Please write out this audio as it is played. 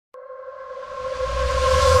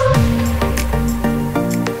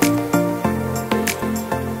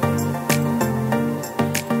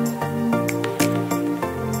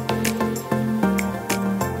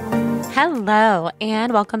Hello,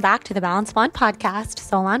 and welcome back to the Balanced Blonde podcast,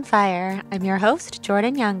 Soul on Fire. I'm your host,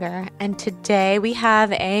 Jordan Younger, and today we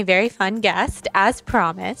have a very fun guest, as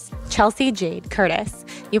promised, Chelsey Jade Curtis.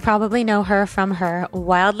 You probably know her from her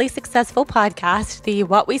wildly successful podcast, the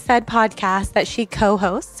What We Said podcast that she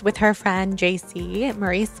co-hosts with her friend JC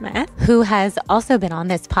Marie Smith, who has also been on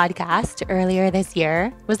this podcast earlier this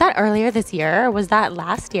year. Was that earlier this year or was that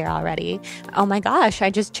last year already? Oh my gosh, I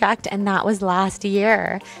just checked and that was last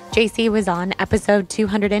year. JC was on episode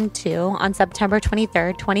 202 on September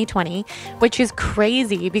 23rd, 2020, which is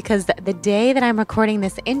crazy because the day that I'm recording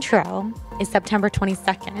this intro is September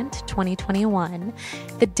 22nd, 2021,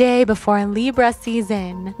 the day before Libra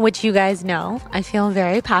season, which you guys know I feel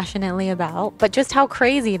very passionately about, but just how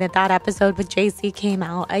crazy that episode with JC came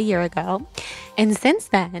out a year ago. And since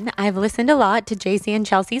then, I've listened a lot to JC and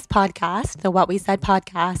Chelsey's podcast, the What We Said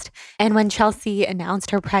podcast. And when Chelsey announced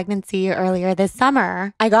her pregnancy earlier this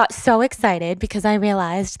summer, I got so excited because I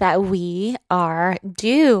realized that we are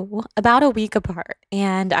due about a week apart.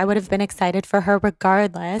 And I would have been excited for her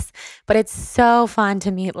regardless. But it's so fun to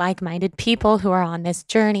meet like-minded people who are on this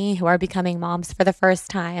journey, who are becoming moms for the first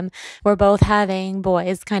time. We're both having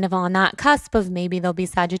boys kind of on that cusp of maybe they'll be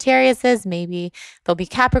Sagittariuses, maybe they'll be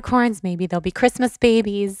Capricorns, maybe they'll be Christmas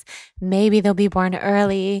babies, maybe they'll be born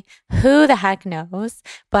early. Who the heck knows?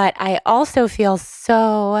 But I also feel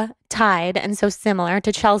so tied and so similar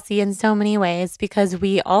to Chelsey in so many ways because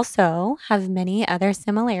we also have many other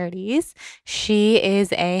similarities. She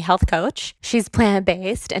is a health coach. She's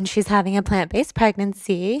plant-based and she's having a plant-based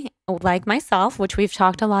pregnancy like myself, which we've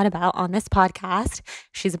talked a lot about on this podcast.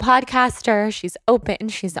 She's a podcaster. She's open.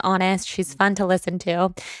 She's honest. She's fun to listen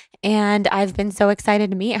to. And I've been so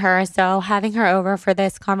excited to meet her. So having her over for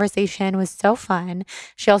this conversation was so fun.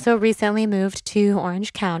 She also recently moved to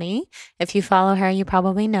Orange County. If you follow her, you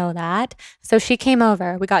probably know that. So she came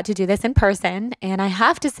over. We got to do this in person. And I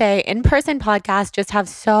have to say, in-person podcasts just have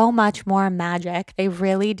so much more magic. They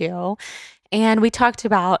really do. And we talked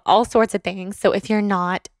about all sorts of things. So if you're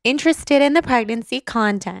not interested in the pregnancy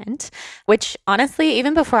content, which honestly,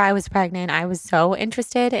 even before I was pregnant, I was so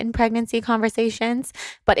interested in pregnancy conversations.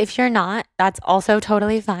 But if you're not, that's also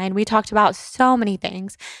totally fine. We talked about so many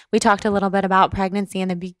things. We talked a little bit about pregnancy in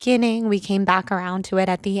the beginning. We came back around to it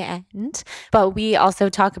at the end. But we also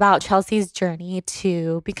talk about Chelsey's journey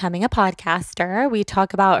to becoming a podcaster. We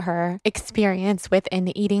talk about her experience with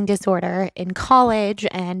an eating disorder in college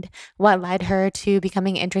and what led her to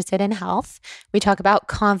becoming interested in health. We talk about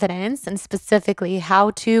confidence and specifically how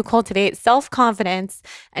to cultivate self-confidence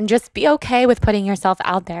and just be okay with putting yourself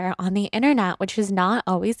out there on the internet, which is not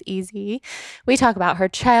always easy. We talk about her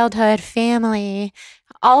childhood, family,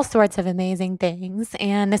 all sorts of amazing things.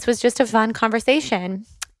 And this was just a fun conversation.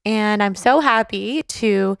 And I'm so happy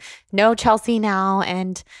to know Chelsey now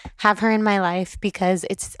and have her in my life because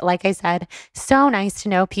it's, like I said, so nice to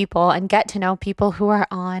know people and get to know people who are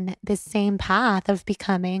on this same path of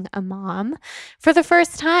becoming a mom for the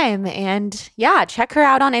first time. And yeah, check her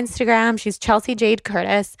out on Instagram. She's Chelsey Jade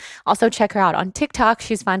Curtis. Also check her out on TikTok.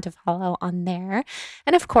 She's fun to follow on there.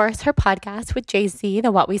 And of course, her podcast with JC,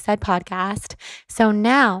 the What We Said podcast. So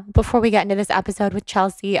now, before we get into this episode with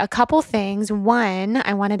Chelsey, a couple things. One,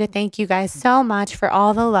 I wanted to thank you guys so much for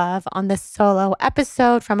all the love on the solo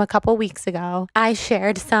episode from a couple weeks ago. I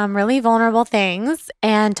shared some really vulnerable things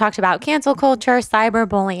and talked about cancel culture,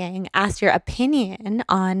 cyberbullying, asked your opinion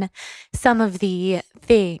on some of the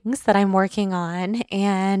things that I'm working on.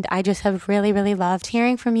 And I just have really, really loved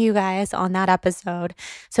hearing from you guys on that episode.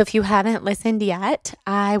 So if you haven't listened yet,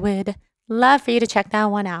 I would love for you to check that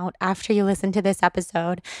one out after you listen to this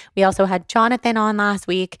episode. We also had Jonathan on last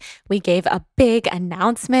week. We gave a big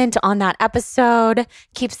announcement on that episode.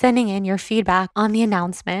 Keep sending in your feedback on the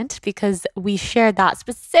announcement because we shared that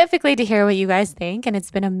specifically to hear what you guys think, and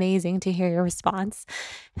it's been amazing to hear your response.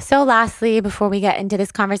 So lastly, before we get into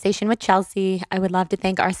this conversation with Chelsey, I would love to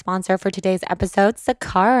thank our sponsor for today's episode,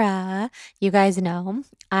 Sakara. You guys know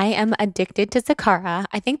I am addicted to Sakara.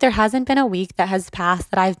 I think there hasn't been a week that has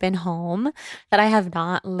passed that I've been home that I have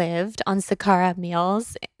not lived on Sakara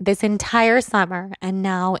meals this entire summer and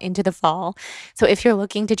now into the fall. So if you're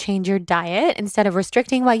looking to change your diet, instead of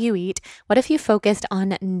restricting what you eat, what if you focused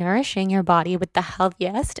on nourishing your body with the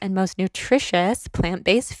healthiest and most nutritious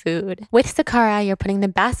plant-based food? With Sakara, you're putting the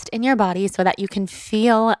best in your body so that you can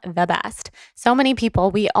feel the best. So many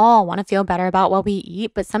people, we all want to feel better about what we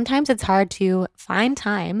eat, but sometimes it's hard to find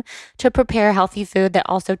time to prepare healthy food that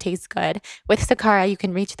also tastes good. With Sakara, you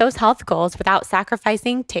can reach those health goals without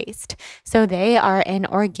sacrificing taste. So they are an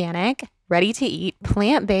organic, ready-to-eat,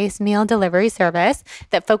 plant-based meal delivery service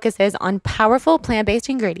that focuses on powerful plant-based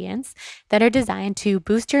ingredients that are designed to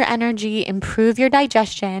boost your energy, improve your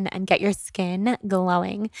digestion, and get your skin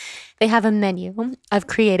glowing. They have a menu of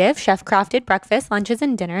creative, chef-crafted breakfast, lunches,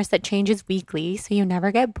 and dinners that changes weekly, so you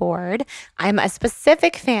never get bored. I'm a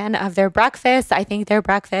specific fan of their breakfasts. I think their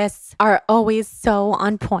breakfasts are always so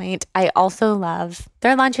on point. I also love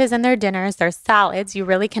their lunches and their dinners, their salads. You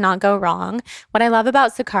really cannot go wrong. What I love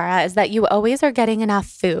about Sakara is that you always are getting enough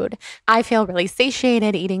food. I feel really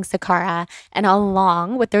satiated eating Sakara, and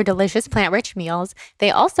along with their delicious plant-rich meals, they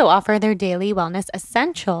also offer their daily wellness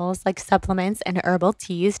essentials like supplements and herbal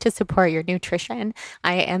teas to support your nutrition.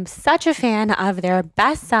 I am such a fan of their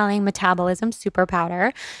best-selling Metabolism Super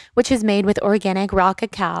Powder, which is made with organic raw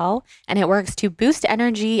cacao, and it works to boost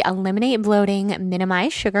energy, eliminate bloating,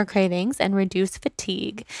 minimize sugar cravings, and reduce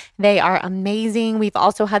fatigue. They are amazing. We've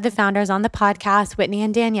also had the founders on the podcast, Whitney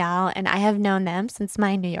and Danielle, and I have known them since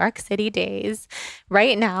my New York City days.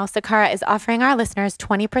 Right now, Sakara is offering our listeners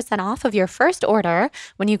 20% off of your first order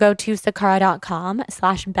when you go to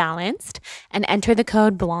sakara.com/balanced and enter the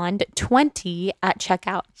code BLONDE20 at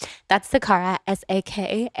checkout. That's Sakara,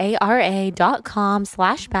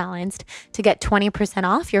 SAKARA.com/balanced to get 20%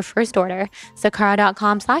 off your first order.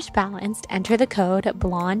 Sakara.com/balanced, enter the code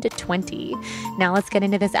BLONDE20. Now let's get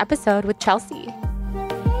into this episode with Chelsey.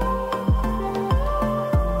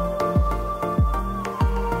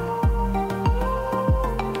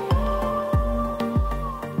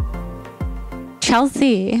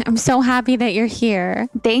 Chelsey, I'm so happy that you're here.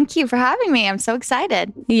 Thank you for having me. I'm so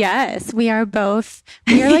excited. Yes, we are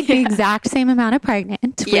like the exact same amount of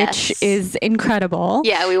pregnant, Yes. which is incredible.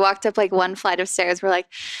 Yeah, we walked up like one flight of stairs. We're like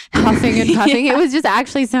Puffing and puffing. It was just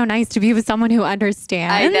actually so nice to be with someone who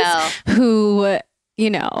understands. I know. Who,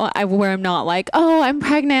 where I'm not like, oh, I'm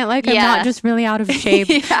pregnant. Like I'm not just really out of shape,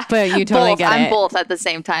 but you totally get it. I'm both at the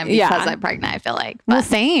same time because I'm pregnant, I feel like. But, well,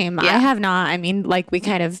 same. I have not. I mean, like we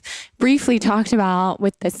kind of briefly talked about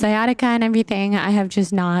with the sciatica and everything, I have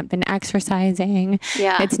just not been exercising.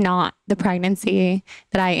 Yeah. It's not the pregnancy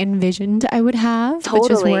that I envisioned I would have, but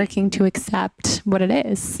just working to accept what it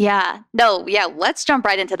is. Yeah. No, yeah. Let's jump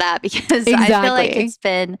right into that because I feel like it's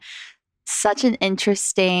been such an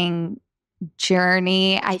interesting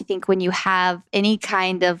journey. I think when you have any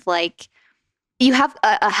kind of you have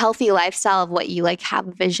a healthy lifestyle of what you like, have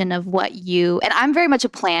a vision of what you, and I'm very much a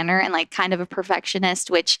planner and like kind of a perfectionist,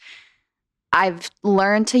 which I've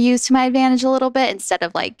learned to use to my advantage a little bit instead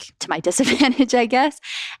of like to my disadvantage, I guess.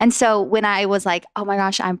 And so when I was like, oh my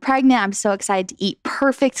gosh, I'm pregnant, I'm so excited to eat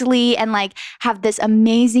perfectly and like have this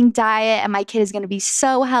amazing diet and my kid is going to be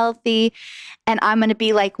so healthy. And I'm going to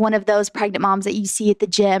be like one of those pregnant moms that you see at the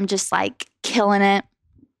gym, just like killing it.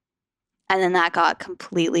 And then that got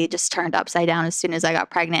completely just turned upside down as soon as I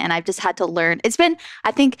got pregnant. And I've just had to learn.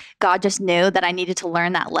 I think God just knew that I needed to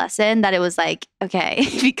learn that lesson, that it was like, okay,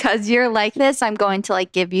 because you're like this, I'm going to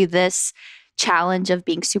like give you this challenge of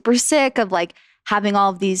being super sick, of like having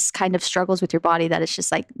all of these kind of struggles with your body that it's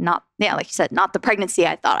just like not, like you said, not the pregnancy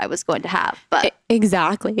I thought I was going to have. But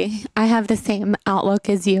exactly. I have the same outlook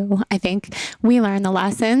as you. I think we learn the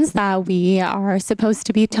lessons that we are supposed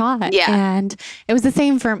to be taught. Yeah. And it was the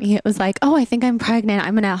same for me. It was like, oh, I think I'm pregnant.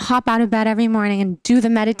 I'm going to hop out of bed every morning and do the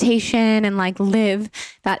meditation and like live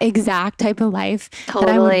that exact type of life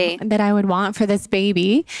that I would want for this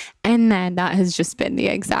baby. And then that has just been the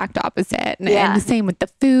exact opposite. And the same with the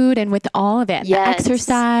food and with all of it. The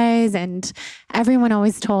exercise. And everyone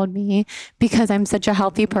always told me, because I'm such a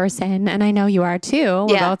healthy person, and I know you are too,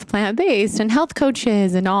 we're both plant-based and health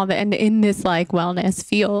coaches and all that, and in this like wellness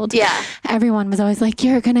field, everyone was always like,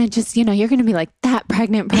 you're gonna just, you're gonna be like that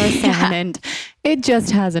pregnant person. And it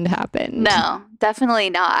just hasn't happened. No, definitely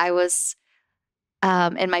not. I was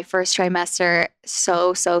in my first trimester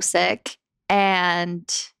so sick, and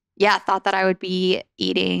thought that I would be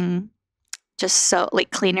eating just so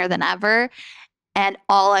like cleaner than ever. And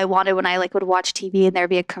all I wanted when I like would watch TV and there'd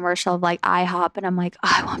be a commercial of like IHOP, and I'm like,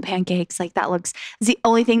 oh, I want pancakes. Like it's the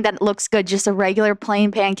only thing that looks good. Just a regular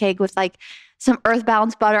plain pancake with like some Earth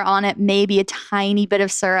Balance butter on it, maybe a tiny bit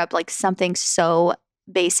of syrup, like something so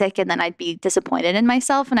basic. And then I'd be disappointed in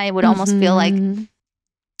myself. And I would almost feel like,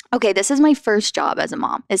 okay, this is my first job as a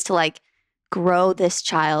mom, is to like grow this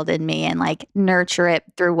child in me and like nurture it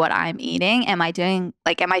through what I'm eating. Am I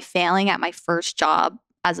failing at my first job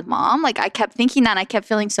as a mom? Like I kept thinking that, and I kept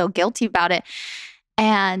feeling so guilty about it.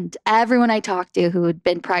 And everyone I talked to who had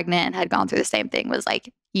been pregnant and had gone through the same thing was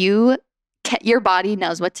like, your body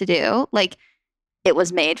knows what to do. Like it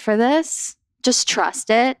was made for this. Just trust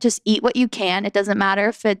it. Just eat what you can. It doesn't matter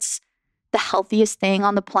if it's the healthiest thing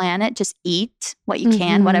on the planet. Just eat what you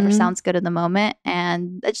can, whatever sounds good in the moment.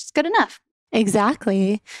 And it's just good enough.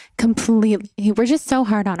 Exactly. Completely. We're just so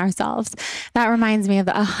hard on ourselves. That reminds me of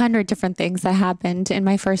 100 different things that happened in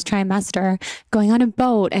my first trimester, going on a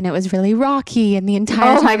boat, and it was really rocky, and the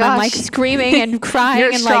entire time I'm like screaming and crying. You're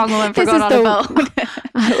a and strong woman for going on a boat.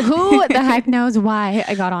 Who the heck knows why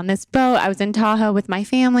I got on this boat? I was in Tahoe with my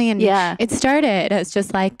family, and it started as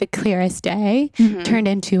just like the clearest day, turned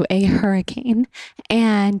into a hurricane,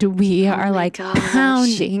 and we are like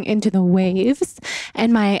pounding into the waves.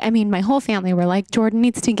 And my whole family were like, Jordan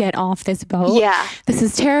needs to get off this boat. Yeah. This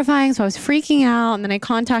is terrifying. So I was freaking out. And then I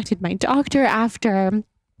contacted my doctor after,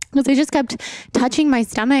 because they just kept touching my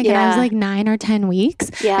stomach. And I was like 9 or 10 weeks.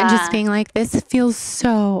 And just being like, this feels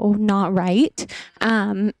so not right.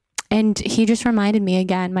 And he just reminded me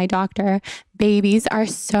again, my doctor, babies are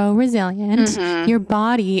so resilient. Your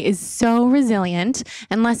body is so resilient.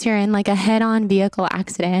 Unless you're in like a head-on vehicle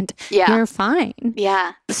accident, you're fine.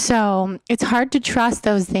 Yeah. So it's hard to trust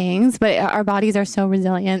those things, but our bodies are so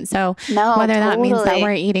resilient. So whether that means that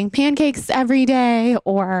we're eating pancakes every day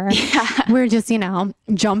or we're just,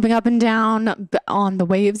 jumping up and down on the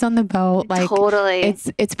waves on the boat. Like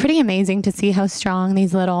it's pretty amazing to see how strong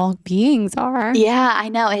these little beings are. Yeah, I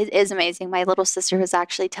know. It is amazing. My little sister was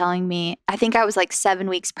actually telling me, I think I was like 7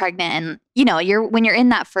 weeks pregnant, and when you're in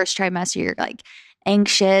that first trimester, you're like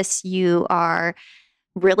anxious, you are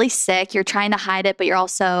really sick, you're trying to hide it, but you're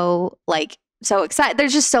also like so excited.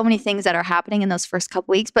 There's just so many things that are happening in those first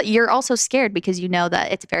couple weeks, but you're also scared because you know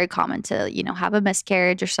that it's very common to, have a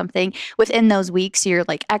miscarriage or something within those weeks. So you're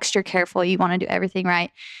like extra careful. You want to do everything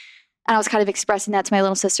right. And I was kind of expressing that to my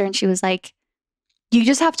little sister, and she was like, you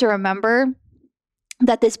just have to remember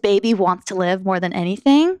that this baby wants to live more than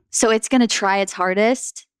anything. So it's going to try its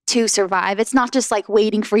hardest to survive. It's not just like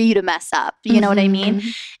waiting for you to mess up. You know what I mean?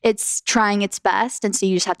 It's trying its best. And so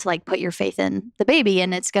you just have to like put your faith in the baby,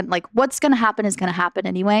 and it's going to like, what's going to happen is going to happen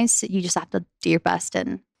anyways. So you just have to do your best.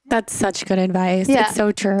 And that's such good advice. Yeah. It's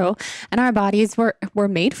so true. And our bodies were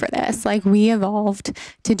made for this. Like we evolved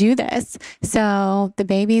to do this. So the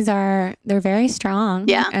babies they're very strong.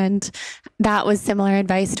 Yeah. And that was similar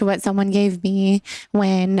advice to what someone gave me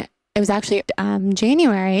when it was actually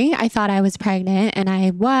January. I thought I was pregnant, and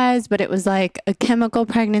I was, but it was like a chemical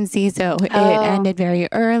pregnancy. So it ended very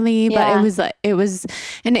early, but it was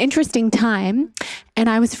an interesting time. And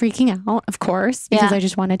I was freaking out, of course, because I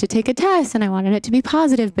just wanted to take a test and I wanted it to be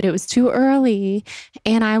positive, but it was too early.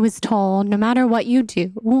 And I was told, no matter what you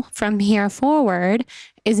do from here forward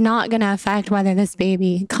is not going to affect whether this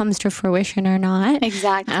baby comes to fruition or not.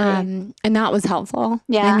 Exactly. And that was helpful.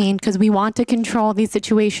 Yeah. I mean, because we want to control these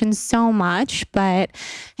situations so much, but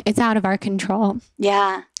it's out of our control.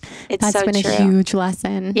 Yeah. That's been a huge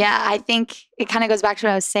lesson. Yeah. I think it kind of goes back to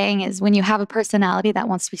what I was saying is when you have a personality that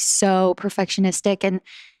wants to be so perfectionistic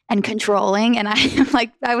and controlling, and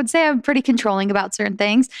I would say I'm pretty controlling about certain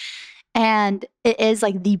things. And it is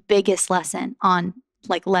like the biggest lesson on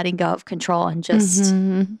like letting go of control and just,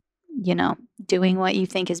 doing what you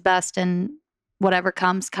think is best, and whatever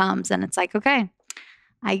comes. And it's like, okay,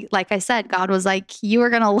 like I said, God was like, you are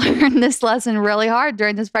going to learn this lesson really hard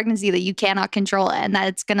during this pregnancy that you cannot control it, and that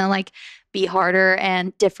it's going to like be harder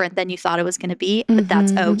and different than you thought it was going to be, but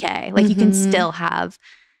that's okay. Like you can still have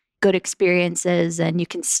good experiences, and you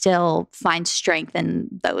can still find strength in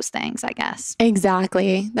those things, I guess.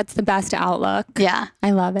 Exactly. That's the best outlook. Yeah.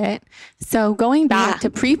 I love it. So going back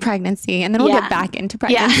to pre-pregnancy, and then we'll get back into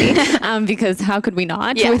pregnancy, because how could we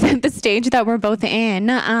not with the stage that we're both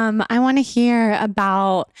in? I want to hear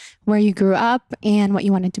about where you grew up and what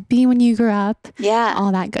you wanted to be when you grew up. Yeah.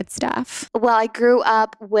 All that good stuff. Well, I grew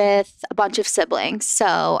up with a bunch of siblings.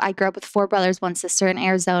 So I grew up with 4 brothers, 1 sister in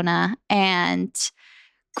Arizona. And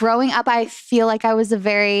growing up, I feel like I was a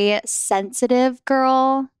very sensitive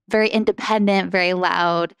girl, very independent, very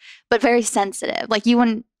loud, but very sensitive. Like you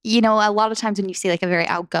wouldn't, a lot of times when you see like a very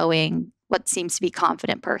outgoing, what seems to be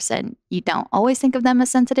confident person, you don't always think of them as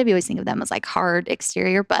sensitive. You always think of them as like hard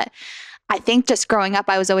exterior. But I think just growing up,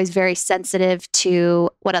 I was always very sensitive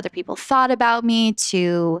to what other people thought about me,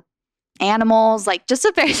 to animals, like just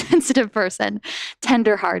a very sensitive person,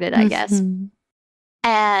 tenderhearted, I guess.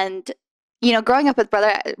 And growing up with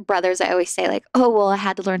brothers, I always say like, oh, well, I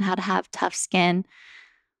had to learn how to have tough skin.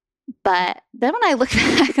 But then when I look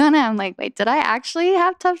back on it, I'm like, wait, did I actually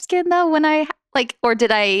have tough skin though? Or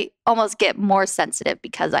did I almost get more sensitive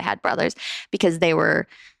because I had brothers, because they were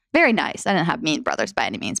very nice. I didn't have mean brothers by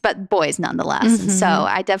any means, but boys nonetheless. And so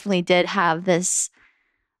I definitely did have this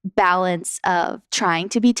balance of trying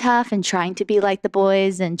to be tough and trying to be like the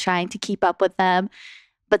boys and trying to keep up with them,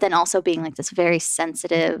 but then also being like this very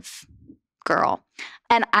sensitive girl.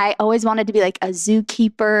 And I always wanted to be like a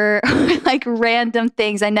zookeeper, or like random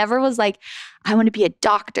things. I never was like, I want to be a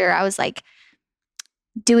doctor. I was like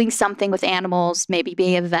doing something with animals, maybe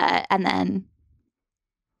being a vet. And then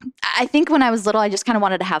I think when I was little, I just kind of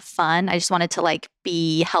wanted to have fun. I just wanted to like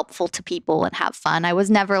be helpful to people and have fun. I was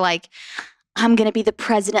never like, I'm going to be the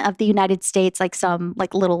president of the United States like some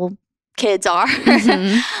like little kids are.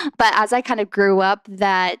 Mm-hmm. But as I kind of grew up,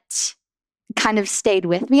 that kind of stayed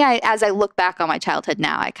with me. As I look back on my childhood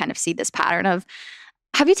now, I kind of see this pattern of,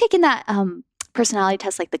 have you taken that personality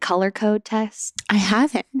test, like the color code test? I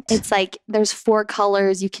haven't. It's like there's 4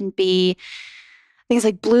 colors. You can be, I think it's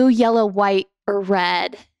like blue, yellow, white, or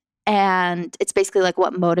red. And it's basically like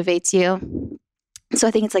what motivates you. So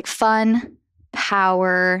I think it's like fun,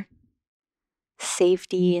 power,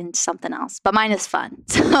 safety, and something else. But mine is fun.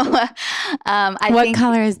 So what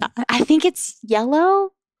color is that? I think it's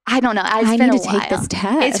yellow. I don't know. I need to take this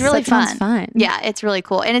test. It's really fun. Yeah, it's really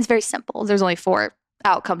cool. And it's very simple. There's only 4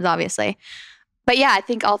 outcomes, obviously. But yeah, I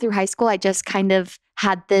think all through high school, I just kind of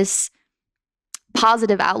had this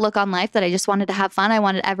positive outlook on life that I just wanted to have fun. I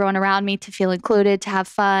wanted everyone around me to feel included, to have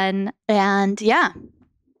fun. And yeah,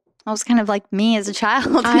 I was kind of like me as a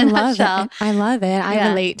child. I love it. I love it. I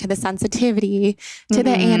relate to the sensitivity, to the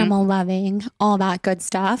animal loving, all that good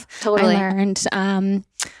stuff. Totally. I learned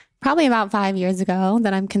probably about 5 years ago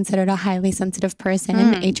that I'm considered a highly sensitive person,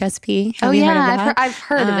 HSP. Have you heard of that? I've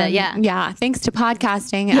heard of it, yeah. Yeah, thanks to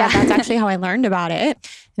podcasting. That's actually how I learned about it.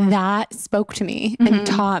 That spoke to me and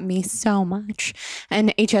taught me so much.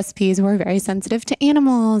 And HSPs were very sensitive to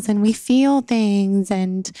animals, and we feel things,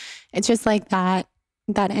 and it's just like that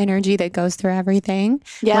energy that goes through everything,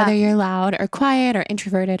 whether you're loud or quiet or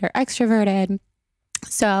introverted or extroverted.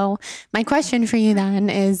 So my question for you then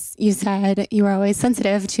is, you said you were always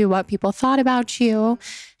sensitive to what people thought about you.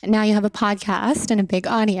 And now you have a podcast and a big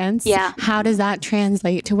audience. Yeah. How does that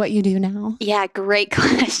translate to what you do now? Yeah, great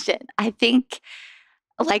question. I think,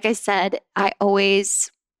 like I said, I always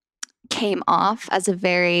came off as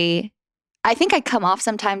I think I come off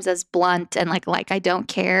sometimes as blunt and like I don't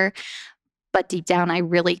care. But deep down, I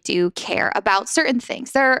really do care about certain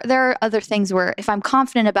things. There are other things where if I'm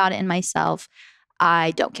confident about it in myself,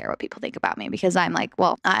 I don't care what people think about me, because I'm like,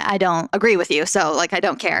 well, I don't agree with you. So like, I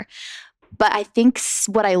don't care. But I think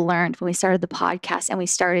what I learned when we started the podcast and we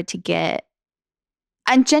started to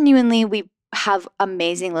and genuinely, we have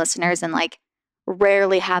amazing listeners and like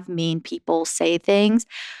rarely have mean people say things.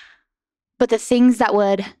 But the things that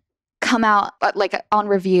would come out like on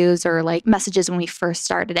reviews or like messages when we first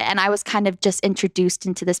started it. And I was kind of just introduced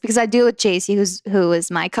into this because I do it with JC, who is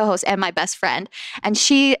my co-host and my best friend. And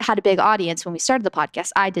she had a big audience when we started the podcast.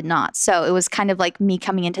 I did not. So it was kind of like me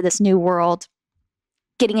coming into this new world,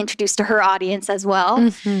 getting introduced to her audience as well.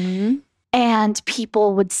 Mm-hmm. And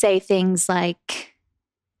people would say things like,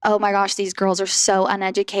 oh my gosh, these girls are so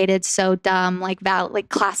uneducated, so dumb, like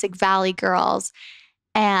classic Valley girls.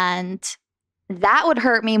 And that would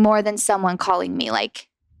hurt me more than someone calling me like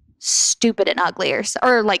stupid and ugly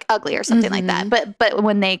or like ugly or something like that. But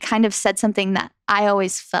when they kind of said something that I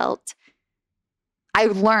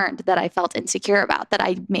learned that I felt insecure about, that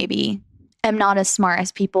I maybe am not as smart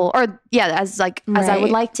as people, or as I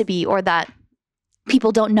would like to be, or that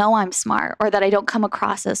people don't know I'm smart, or that I don't come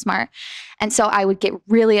across as smart. And so I would get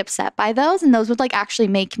really upset by those, and those would like actually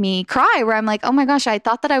make me cry, where I'm like, oh my gosh, I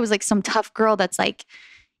thought that I was like some tough girl that's like,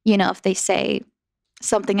 you know, if they say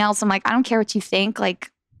something else, I'm like, I don't care what you think.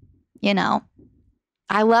 Like, you know,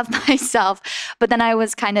 I love myself. But then I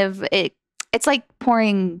was kind of, it's like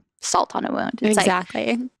pouring salt on a wound. It's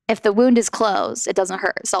exactly. Like, if the wound is closed, it doesn't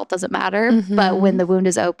hurt. Salt doesn't matter. Mm-hmm. But when the wound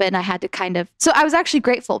is open, I had to so I was actually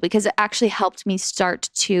grateful, because it actually helped me start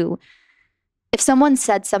to, if someone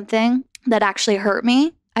said something that actually hurt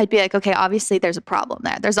me, I'd be like, okay, obviously there's a problem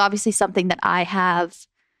there. There's obviously something that I have.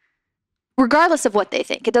 Regardless of what they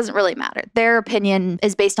think, it doesn't really matter. Their opinion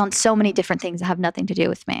is based on so many different things that have nothing to do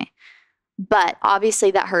with me. But obviously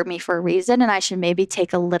that hurt me for a reason, and I should maybe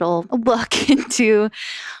take a little look into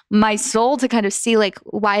my soul to kind of see, like,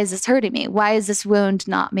 why is this hurting me? Why is this wound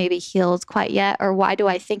not maybe healed quite yet? Or why do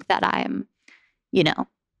I think that I am, you know,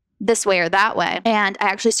 this way or that way? And I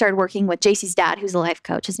actually started working with JC's dad, who's a life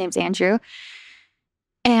coach. His name's Andrew.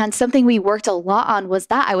 And something we worked a lot on was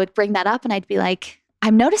that I would bring that up and I'd be like,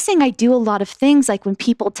 I'm noticing I do a lot of things, like when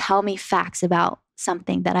people tell me facts about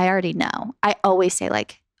something that I already know, I always say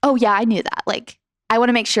like, oh yeah, I knew that. Like, I want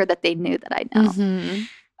to make sure that they knew that I know, mm-hmm.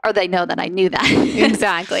 or they know that I knew that.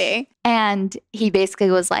 Exactly. And he basically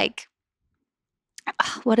was like,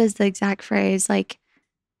 what is the exact phrase? Like,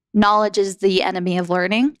 knowledge is the enemy of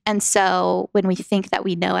learning. And so when we think that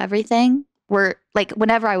we know everything, were like,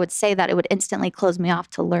 whenever I would say that, it would instantly close me off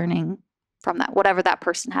to learning from that, whatever that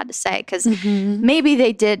person had to say. Because maybe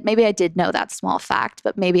I did know that small fact,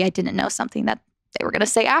 but maybe I didn't know something that they were going to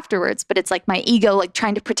say afterwards. But it's like my ego, like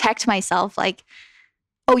trying to protect myself, like,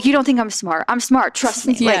 oh, you don't think I'm smart? I'm smart. Trust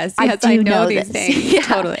me. Yes, like, yes, I know these things. Yeah.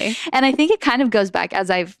 Totally. And I think it kind of goes back as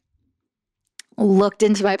I've looked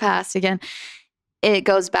into my past again. It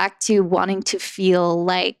goes back to wanting to feel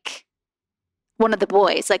like one of the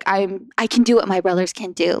boys. Like I can do what my brothers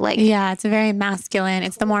can do. Like, yeah, it's a very masculine.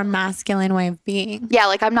 It's the more masculine way of being. Yeah,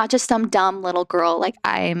 like I'm not just some dumb little girl. Like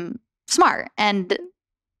I'm smart and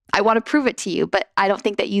I want to prove it to you, but I don't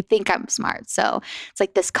think that you think I'm smart. So it's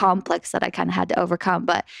like this complex that I kind of had to overcome.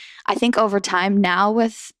 But I think over time now,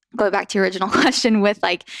 with going back to your original question, with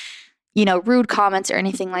like, you know, rude comments or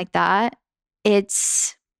anything like that,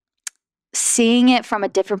 it's seeing it from a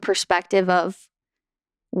different perspective of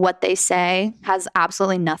what they say has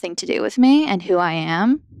absolutely nothing to do with me and who I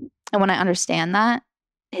am. And when I understand that,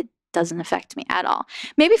 it doesn't affect me at all.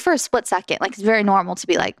 Maybe for a split second, like it's very normal to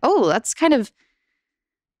be like, oh, that's kind of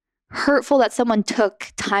hurtful that someone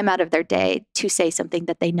took time out of their day to say something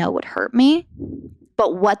that they know would hurt me.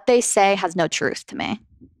 But what they say has no truth to me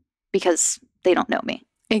because they don't know me.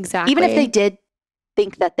 Exactly. Even if they did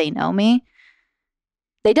think that they know me,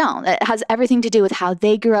 they don't. It has everything to do with how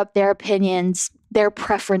they grew up, their opinions, their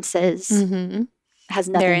preferences. It has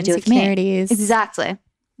nothing their to do with me. insecurities. Exactly.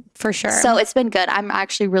 For sure. So it's been good. I'm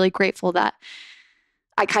actually really grateful that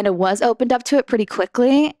I kind of was opened up to it pretty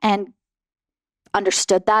quickly and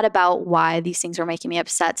understood that about why these things were making me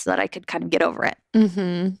upset so that I could kind of get over it.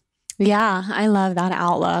 Yeah, I love that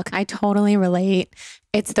outlook. I totally relate.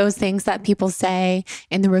 It's those things that people say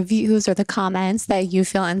in the reviews or the comments that you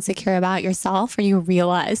feel insecure about yourself or you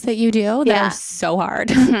realize that you do that are so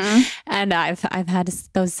hard. And I've had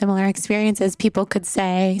those similar experiences. People could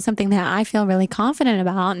say something that I feel really confident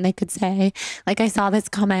about, and they could say, like I saw this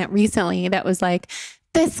comment recently that was like,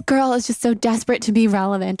 this girl is just so desperate to be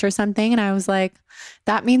relevant or something. And I was like,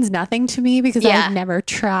 that means nothing to me because I've never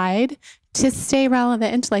tried to stay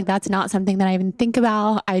relevant. Like that's not something that I even think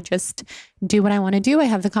about. I just do what I want to do. I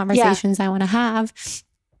have the conversations I want to have,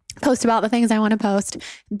 post about the things I want to post.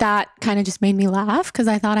 That kind of just made me laugh because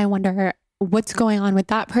I thought, I wonder what's going on with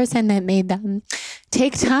that person that made them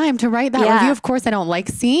take time to write that review. Of course, I don't like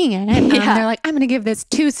seeing it. They're like, I'm going to give this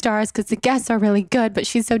 2 stars because the guests are really good, but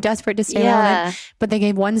she's so desperate to stay relevant. But they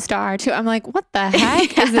gave 1 star too. I'm like, what the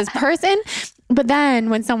heck is this person? But then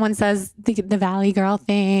when someone says the Valley Girl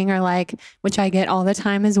thing, or like, which I get all the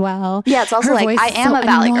time as well. Yeah, it's also like, I am a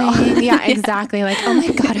Valley Girl. Yeah, exactly. Like, oh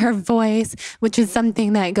my God, her voice, which is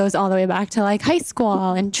something that goes all the way back to like high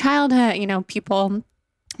school and childhood. You know, people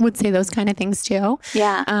would say those kind of things too.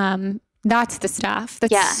 That's the stuff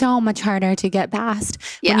that's so much harder to get past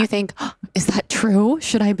when you think, oh, is that true?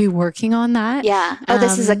 Should I be working on that? Oh,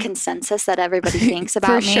 this is a consensus that everybody thinks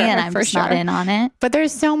about me and I'm just not in on it. But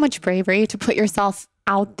there's so much bravery to put yourself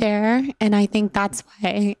out there. And I think that's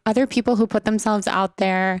why other people who put themselves out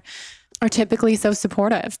there are typically so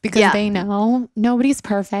supportive because they know nobody's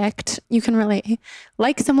perfect. You can really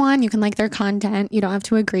like someone, you can like their content. You don't have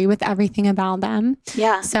to agree with everything about them.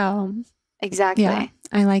 So exactly. Yeah,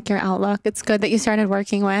 I like your outlook. It's good that you started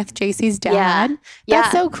working with JC's dad.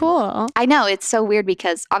 That's so cool. I know. It's so weird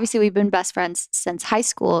because obviously we've been best friends since high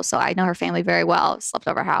school. So I know her family very well. Slept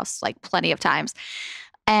over her house like plenty of times.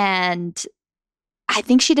 And I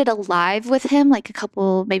think she did a live with him like a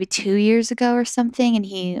couple, maybe 2 years ago or something.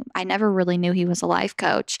 And I never really knew he was a life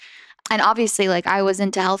coach. And obviously, like I was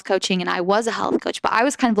into health coaching and I was a health coach, but I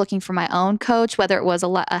was kind of looking for my own coach, whether it was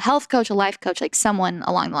a health coach, a life coach, like someone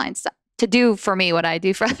along the lines to do for me what I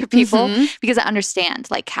do for other people, because I understand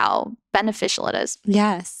like how beneficial it is.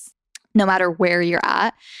 Yes. No matter where you're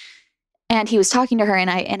at. And he was talking to her and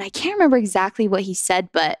I can't remember exactly what he said,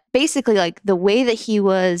 but basically like the way that he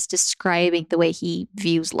was describing the way he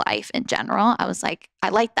views life in general, I was like, I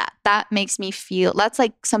like that. That makes me feel, that's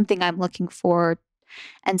like something I'm looking for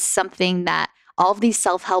and something that all of these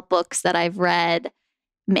self-help books that I've read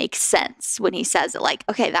make sense when he says it. Like,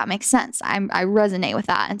 okay, that makes sense. I resonate with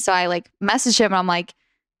that. And so I like messaged him and I'm like,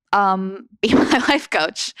 be my life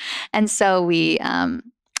coach. And so we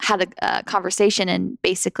had a conversation and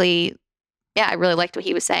basically, I really liked what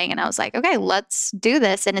he was saying. And I was like, okay, let's do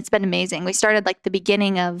this. And it's been amazing. We started like the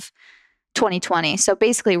beginning of 2020. So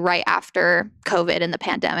basically right after COVID and the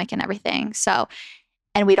pandemic and everything. So,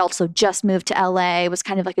 and we'd also just moved to LA. It was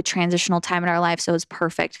kind of like a transitional time in our life. So it was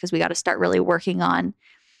perfect because we got to start really working on,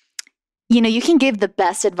 you know, you can give the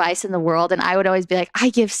best advice in the world. And I would always be like, I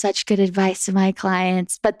give such good advice to my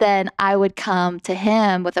clients. But then I would come to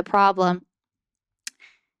him with a problem.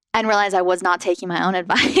 and realized I was not taking my own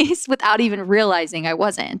advice without even realizing I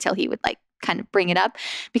wasn't until he would like kind of bring it up.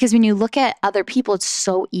 Because when you look at other people, it's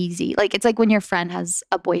so easy. Like, it's like when your friend has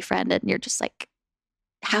a boyfriend and you're just like,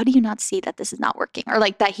 how do you not see that this is not working? Or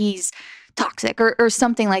like that he's toxic or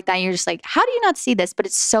something like that. And you're just like, how do you not see this? But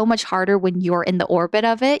it's so much harder when you're in the orbit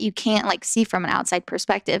of it. You can't like see from an outside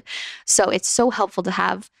perspective. So it's so helpful to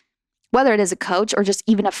have, whether it is a coach or just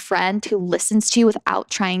even a friend who listens to you without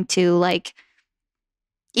trying to like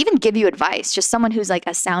even give you advice, just someone who's like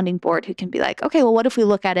a sounding board who can be like, okay, well, what if we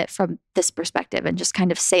look at it from this perspective and just kind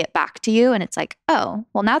of say it back to you? And it's like, oh,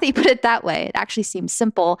 well, now that you put it that way, it actually seems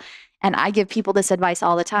simple. And I give people this advice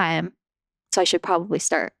all the time. So I should probably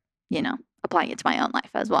start, applying it to my own life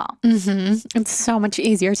as well. Mm-hmm. It's so much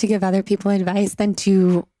easier to give other people advice than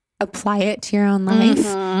to apply it to your own life.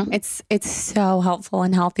 Mm-hmm. It's so helpful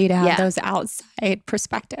and healthy to have those outside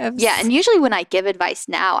perspectives. Yeah. And usually when I give advice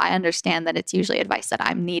now, I understand that it's usually advice that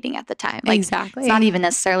I'm needing at the time. Like, exactly. It's not even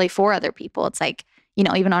necessarily for other people. It's like,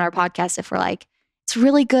 even on our podcast, if we're like, it's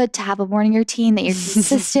really good to have a morning routine that you're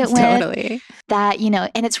consistent with. Totally. That,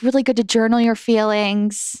 and it's really good to journal your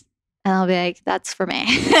feelings. And I'll be like, that's for me.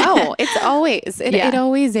 Oh, it's always, it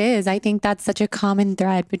always is. I think that's such a common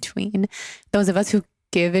thread between those of us who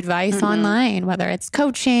give advice online, whether it's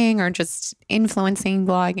coaching or just influencing,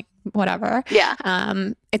 blogging, whatever. Yeah.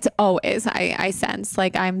 It's always, I sense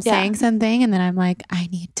like I'm saying something and then I'm like, I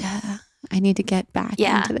need to get back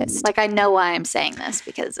into this. Like I know why I'm saying this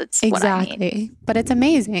because it's what I need. But it's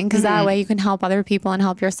amazing because that way you can help other people and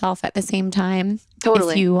help yourself at the same time.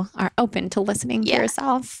 Totally. If you are open to listening to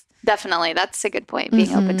yourself. Definitely. That's a good point.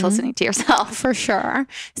 Being open to listening to yourself. For sure.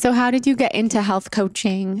 So how did you get into health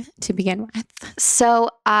coaching to begin with?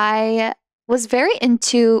 So I was very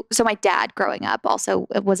into, my dad growing up also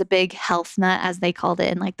was a big health nut, as they called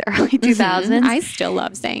it in like the early 2000s. I still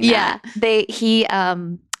love saying that. Yeah. He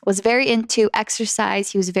was very into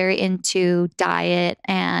exercise. He was very into diet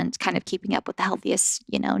and kind of keeping up with the healthiest,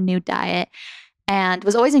 new diet, and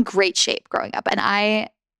was always in great shape growing up. And I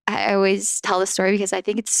always tell the story because I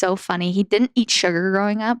think it's so funny. He didn't eat sugar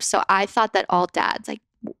growing up. So I thought that all dads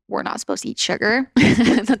were not supposed to eat sugar.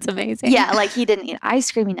 That's amazing. Yeah. Like he didn't eat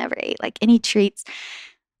ice cream. He never ate like any treats.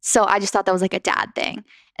 So I just thought that was like a dad thing.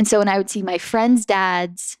 And so when I would see my friends'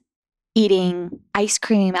 dads eating ice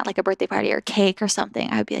cream at like a birthday party or cake or something,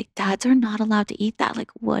 I would be like, dads are not allowed to eat that.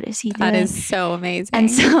 Like, what is he doing? That is so amazing.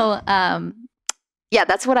 And so,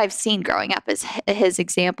 that's what I've seen growing up is his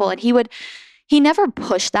example. And he never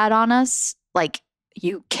pushed that on us. Like,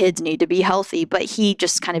 you kids need to be healthy, but he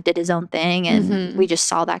just kind of did his own thing. And we just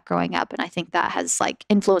saw that growing up. And I think that has like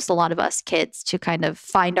influenced a lot of us kids to kind of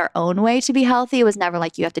find our own way to be healthy. It was never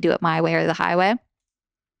like, you have to do it my way or the highway.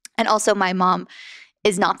 And also my mom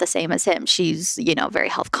is not the same as him. She's, very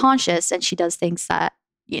health conscious and she does things that,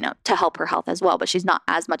 to help her health as well. But she's not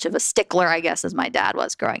as much of a stickler, I guess, as my dad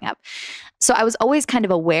was growing up. So I was always kind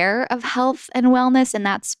of aware of health and wellness in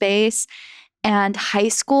that space. And high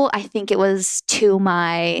school, I think it was to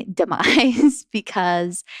my demise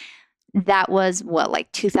because that was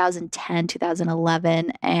 2010,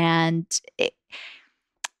 2011. And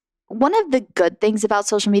one of the good things about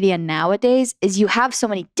social media nowadays is you have so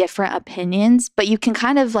many different opinions, but you can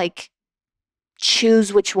kind of like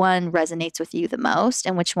choose which one resonates with you the most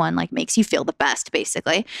and which one like makes you feel the best,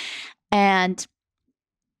 basically. And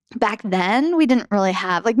back then we didn't really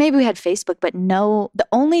have, like, maybe we had Facebook, but the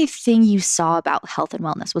only thing you saw about health and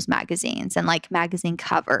wellness was magazines and like magazine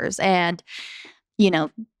covers and,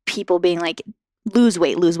 people being like, lose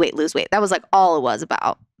weight, lose weight, lose weight. That was like all it was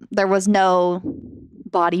about. There was no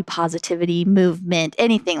body positivity movement,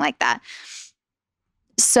 anything like that.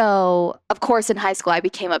 So, of course, in high school, I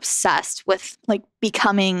became obsessed with like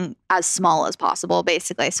becoming as small as possible,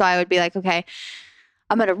 basically. So I would be like, okay,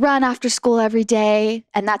 I'm going to run after school every day.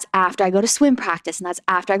 And that's after I go to swim practice. And that's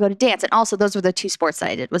after I go to dance. And also those were the two sports that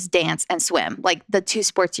I did, was dance and swim. Like the two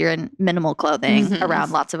sports you're in minimal clothing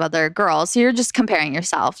around lots of other girls. So you're just comparing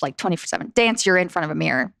yourself like 24/7. Dance, you're in front of a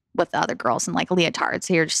mirror with the other girls in like leotards.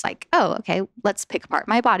 So you're just like, oh, okay, let's pick apart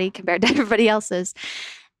my body compared to everybody else's.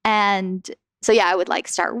 And so, I would like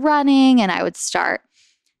start running and I would start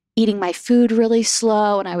eating my food really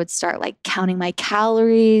slow and I would start like counting my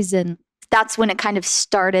calories. And that's when it kind of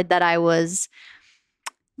started that I was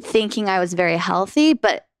thinking I was very healthy.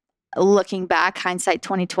 But looking back, hindsight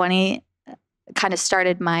 2020, kind of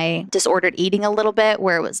started my disordered eating a little bit,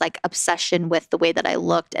 where it was like obsession with the way that I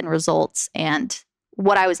looked and results. And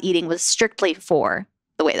what I was eating was strictly for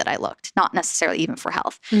the way that I looked, not necessarily even for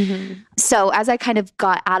health. So as I kind of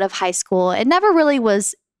got out of high school, it never really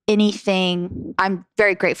was anything. I'm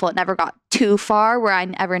very grateful it never got too far where I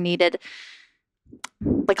ever needed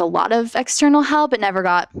like a lot of external help. It never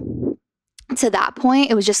got to that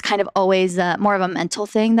point. It was just kind of always more of a mental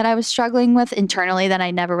thing that I was struggling with internally that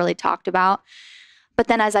I never really talked about. But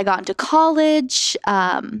then as I got into college,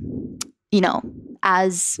 you know,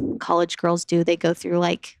 as college girls do, they go through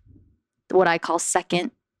like what I call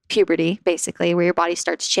second puberty, basically, where your body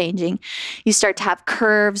starts changing. You start to have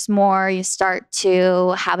curves more. You start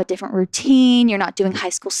to have a different routine. You're not doing high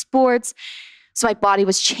school sports. So my body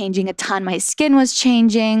was changing a ton. My skin was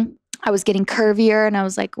changing. I was getting curvier and I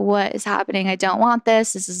was like, what is happening? I don't want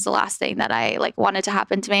this. This is the last thing that I like wanted to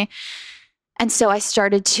happen to me. And so I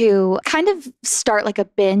started to kind of start like a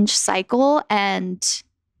binge cycle, and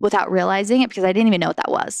without realizing it, because I didn't even know what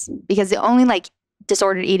that was, because the only like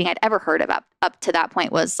disordered eating I'd ever heard of up to that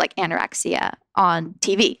point was like anorexia on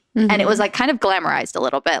TV. Mm-hmm. And it was like kind of glamorized a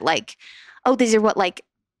little bit, like, oh, these are what like,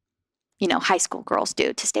 you know, high school girls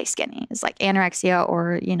do to stay skinny, is like anorexia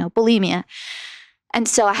or, you know, bulimia. And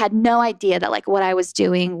so I had no idea that like what I was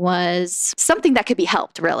doing was something that could be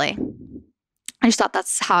helped, really. I just thought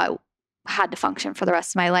that's how I had to function for the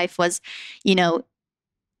rest of my life, was, you know,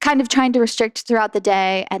 kind of trying to restrict throughout the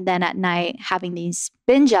day, and then at night having these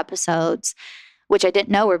binge episodes, which I didn't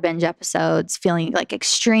know were binge episodes, feeling like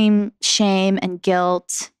extreme shame and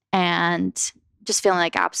guilt and just feeling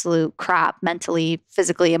like absolute crap mentally,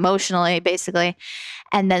 physically, emotionally, basically.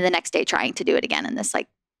 And then the next day trying to do it again in this like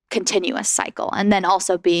continuous cycle. And then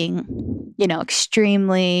also being, you know,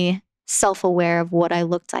 extremely self-aware of what I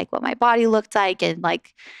looked like, what my body looked like, and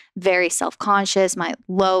like very self-conscious, my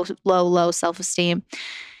low self-esteem.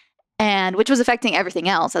 And which was affecting everything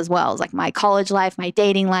else as well, as like my college life, my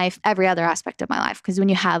dating life, every other aspect of my life. Because when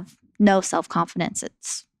you have no self-confidence,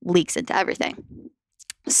 it leaks into everything.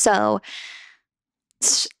 So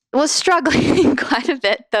was struggling quite a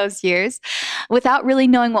bit those years without really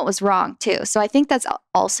knowing what was wrong too. So I think that's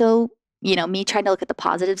also, you know, me trying to look at the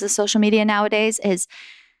positives of social media nowadays is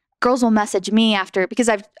girls will message me after, because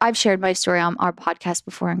I've shared my story on our podcast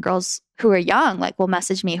before, and girls who are young like will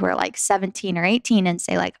message me who are like 17 or 18 and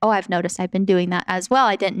say like, oh, I've noticed I've been doing that as well.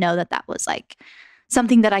 I didn't know that that was like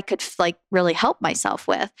something that I could like really help myself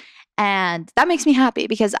with. And that makes me happy,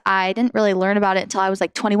 because I didn't really learn about it until I was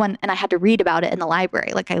like 21, and I had to read about it in the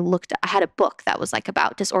library. Like I had a book that was like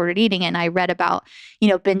about disordered eating, and I read about, you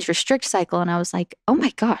know, binge restrict cycle. And I was like, oh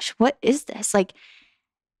my gosh, what is this? Like,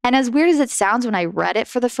 and as weird as it sounds, when I read it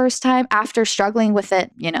for the first time after struggling with it,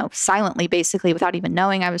 you know, silently, basically without even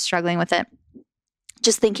knowing I was struggling with it,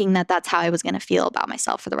 just thinking that that's how I was going to feel about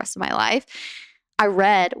myself for the rest of my life. I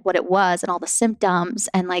read what it was and all the symptoms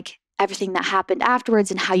and like everything that happened afterwards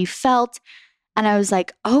and how you felt. And I was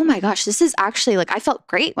like, oh my gosh, this is actually like, I felt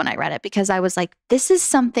great when I read it, because I was like, this is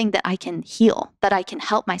something that I can heal, that I can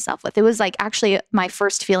help myself with. It was like actually my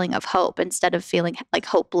first feeling of hope, instead of feeling like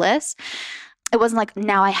hopeless. It wasn't like,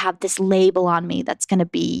 now I have this label on me that's going to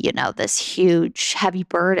be, you know, this huge, heavy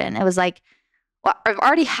burden. It was like, well, I've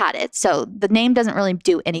already had it. So the name doesn't really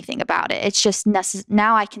do anything about it. It's just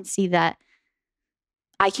now I can see that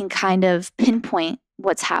I can kind of pinpoint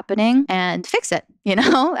what's happening and fix it, you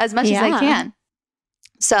know, as much as I can.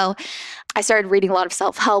 So I started reading a lot of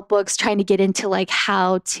self-help books, trying to get into like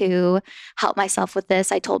how to help myself with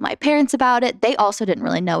this. I told my parents about it. They also didn't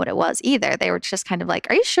really know what it was either. They were just kind of like,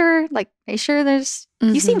 are you sure? Like, are you sure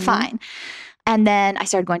you seem fine? And then I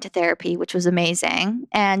started going to therapy, which was amazing.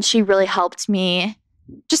 And she really helped me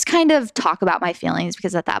just kind of talk about my feelings,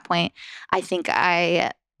 because at that point, I think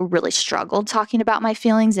I really struggled talking about my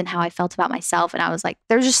feelings and how I felt about myself. And I was like,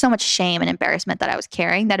 there was just so much shame and embarrassment that I was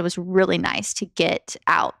carrying, that it was really nice to get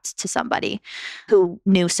out to somebody who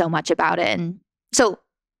knew so much about it. And so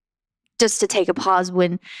just to take a pause,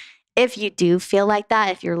 if you do feel like that,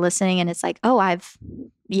 if you're listening and it's like, oh, I've,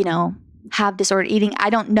 you know, have disordered eating, I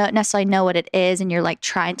don't necessarily know what it is, and you're like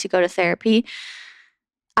trying to go to therapy,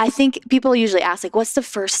 I think people usually ask like, what's the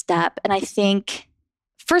first step? And I think,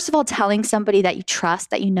 first of all, telling somebody that you trust,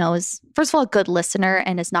 that you know is, first of all, a good listener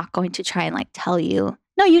and is not going to try and like tell you,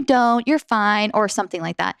 no, you don't, you're fine, or something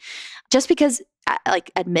like that. Just because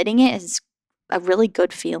like admitting it is a really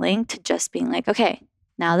good feeling, to just being like, okay,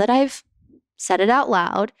 now that I've said it out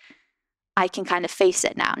loud, I can kind of face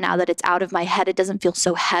it now. Now that it's out of my head, it doesn't feel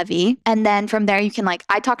so heavy. And then from there, you can like,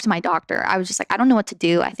 I talked to my doctor. I was just like, I don't know what to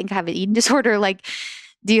do. I think I have an eating disorder. Like,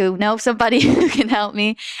 do you know somebody who can help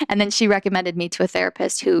me? And then she recommended me to a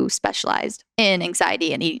therapist who specialized in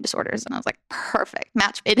anxiety and eating disorders. And I was like, perfect,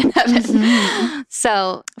 match made in heaven. Mm-hmm.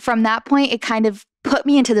 So from that point, it kind of put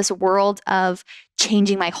me into this world of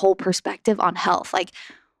changing my whole perspective on health. Like,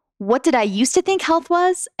 what did I used to think health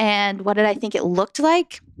was? And what did I think it looked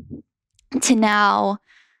like? To now,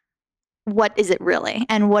 what is it really?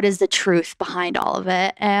 And what is the truth behind all of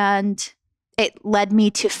it? And it led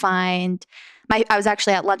me to find I was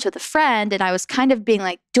actually at lunch with a friend, and I was kind of being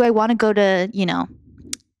like, do I want to go to, do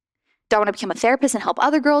I want to become a therapist and help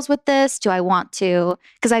other girls with this? Do I want to,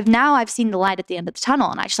 because I've seen the light at the end of the tunnel,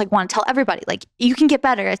 and I just like want to tell everybody, like, you can get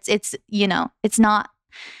better. It's not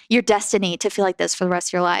your destiny to feel like this for the rest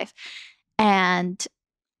of your life. And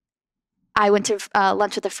I went to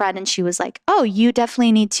lunch with a friend, and she was like, oh, you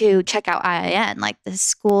definitely need to check out IIN, like this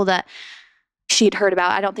school that she'd heard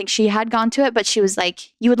about. I don't think she had gone to it, but she was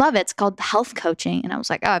like, you would love it. It's called health coaching. And I was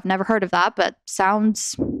like, oh, I've never heard of that, but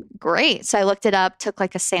sounds great. So I looked it up, took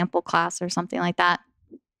like a sample class or something like that.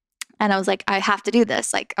 And I was like, I have to do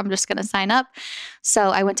this. Like, I'm just going to sign up.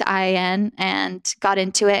 So I went to IIN and got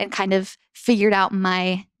into it and kind of figured out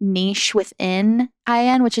my niche within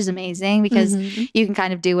IIN, which is amazing because you can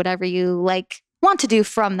kind of do whatever you like want to do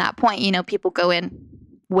from that point. People go in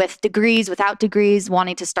with degrees, without degrees,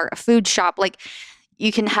 wanting to start a food shop. Like,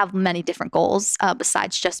 you can have many different goals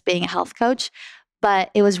besides just being a health coach. But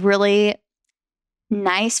it was really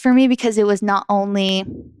nice for me because it was not only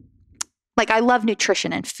like, I love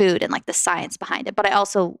nutrition and food and like the science behind it, but I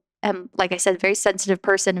also am, like I said, a very sensitive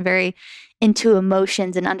person, very into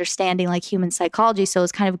emotions and understanding like human psychology. So it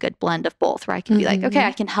was kind of a good blend of both, where I can be like, okay,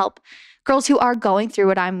 I can help girls who are going through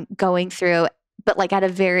what I'm going through, but like at a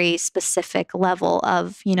very specific level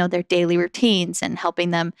of, their daily routines, and helping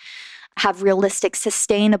them have realistic,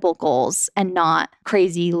 sustainable goals and not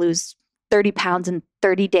crazy lose 30 pounds in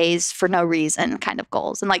 30 days for no reason kind of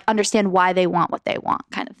goals, and like understand why they want what they want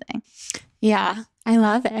kind of thing. Yeah. I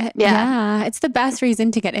love it. Yeah. It's the best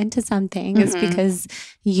reason to get into something is because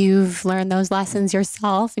you've learned those lessons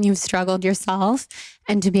yourself and you've struggled yourself,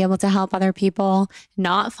 and to be able to help other people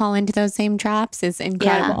not fall into those same traps is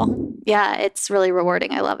incredible. Yeah. It's really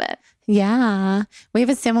rewarding. I love it. Yeah. We have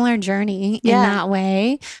a similar journey in that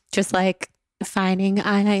way, just like finding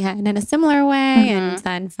IIN in a similar way and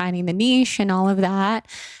then finding the niche and all of that,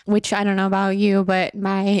 which I don't know about you, but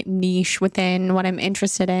my niche within what I'm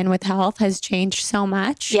interested in with health has changed so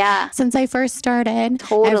much since I first started.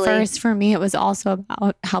 Totally. At first, for me, it was also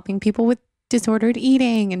about helping people with disordered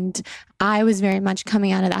eating, and I was very much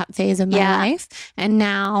coming out of that phase of my life. And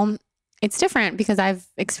now it's different because I've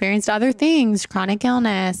experienced other things, chronic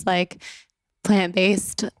illness, like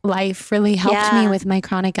plant-based life really helped me with my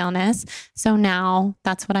chronic illness. So now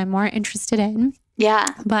that's what I'm more interested in. Yeah.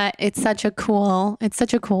 But it's such a cool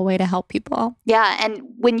way to help people. Yeah. And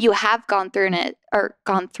when you have gone through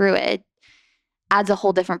it adds a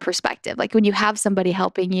whole different perspective. Like when you have somebody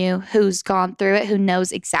helping you who's gone through it, who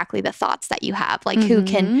knows exactly the thoughts that you have, like who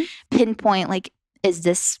can pinpoint, like, is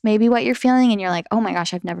this maybe what you're feeling? And you're like, oh my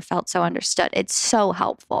gosh, I've never felt so understood. It's so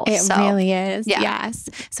helpful. It really is. Yeah. Yes.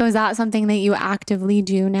 So is that something that you actively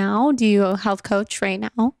do now? Do you health coach right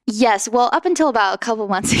now? Yes. Well, up until about a couple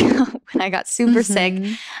months ago when I got super sick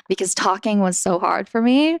because talking was so hard for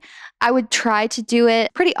me, I would try to do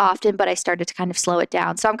it pretty often, but I started to kind of slow it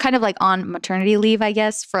down. So I'm kind of like on maternity leave, I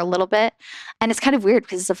guess, for a little bit. And it's kind of weird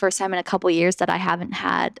because it's the first time in a couple years that I haven't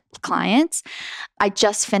had clients. I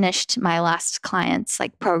just finished my last client's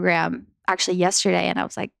like program actually yesterday. And I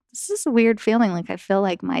was like, this is a weird feeling. Like, I feel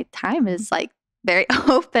like my time is like very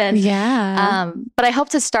open. Yeah. But I hope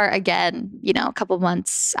to start again, a couple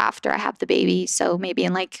months after I have the baby. So maybe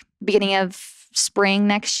in like beginning of spring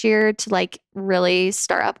next year to like really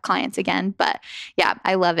start up clients again. But yeah,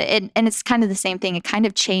 I love it. And it's kind of the same thing. It kind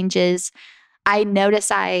of changes. I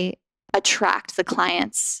notice I attract the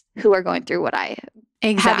clients who are going through what I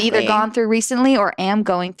have either gone through recently or am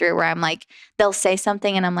going through, where I'm like, they'll say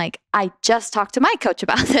something and I'm like, I just talked to my coach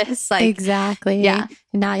about this. Like, exactly. Yeah.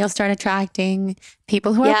 Now you'll start attracting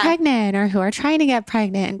people who are pregnant or who are trying to get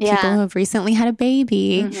pregnant, people who have recently had a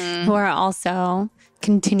baby, who are also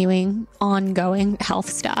continuing ongoing health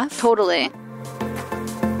stuff. Totally.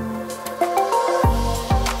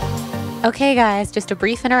 Okay, guys, just a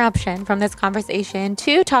brief interruption from this conversation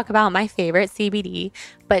to talk about my favorite CBD,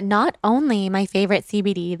 but not only my favorite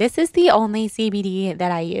CBD. This is the only CBD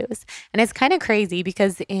that I use. And it's kind of crazy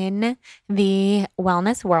because in the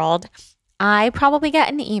wellness world, I probably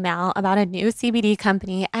get an email about a new CBD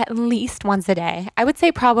company at least once a day. I would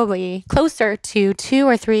say probably closer to 2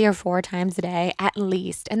 or 3 or 4 times a day at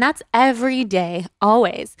least. And that's every day,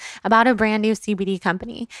 always, about a brand new CBD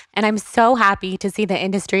company. And I'm so happy to see the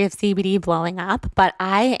industry of CBD blowing up, but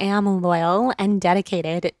I am loyal and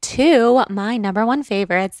dedicated to my number one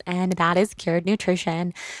favorites, and that is Cured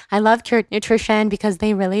Nutrition. I love Cured Nutrition because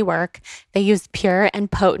they really work. They use pure and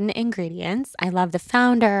potent ingredients. I love the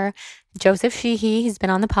founder. Joseph Sheehy, he's been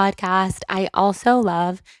on the podcast. I also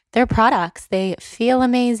love their products. They feel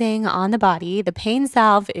amazing on the body. The pain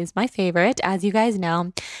salve is my favorite, as you guys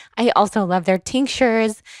know. I also love their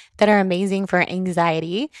tinctures that are amazing for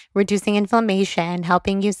anxiety, reducing inflammation,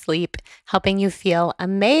 helping you sleep, helping you feel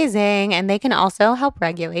amazing, and they can also help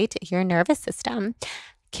regulate your nervous system.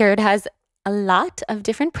 Cured has a lot of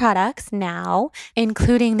different products now,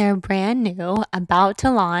 including their brand new, about to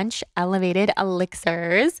launch elevated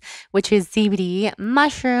elixirs, which is CBD,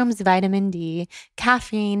 mushrooms, vitamin D,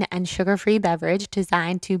 caffeine, and sugar free beverage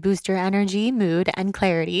designed to boost your energy, mood, and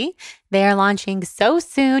clarity. They are launching so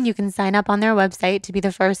soon. You can sign up on their website to be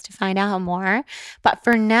the first to find out more. But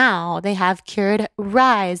for now, they have Cured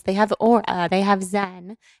Rise, they have Aura, they have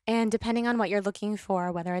Zen. And depending on what you're looking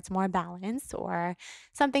for, whether it's more balance or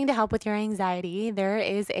something to help with your anxiety, there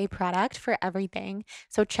is a product for everything.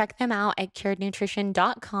 So check them out at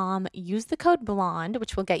curednutrition.com. Use the code BLONDE,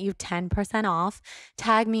 which will get you 10% off.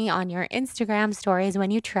 Tag me on your Instagram stories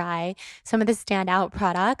when you try. Some of the standout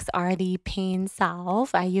products are the pain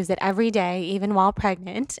salve. I use it every day, even while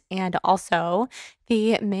pregnant, and also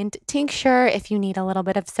the mint tincture if you need a little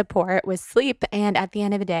bit of support with sleep and at the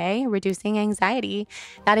end of the day, reducing anxiety.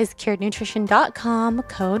 That is curednutrition.com,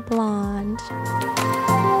 code BLONDE.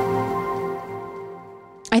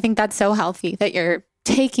 I think that's so healthy that you're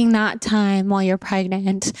taking that time while you're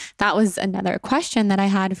pregnant. That was another question that I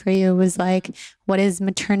had for you, was like, what is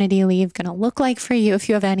maternity leave going to look like for you, if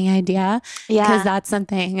you have any idea? Yeah. Because that's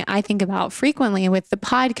something I think about frequently with the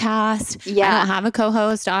podcast. Yeah. I don't have a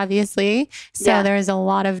co-host, obviously. So there's a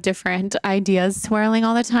lot of different ideas swirling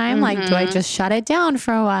all the time. Mm-hmm. Like, do I just shut it down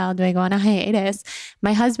for a while? Do I go on a hiatus?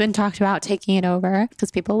 My husband talked about taking it over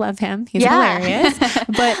because people love him. He's hilarious.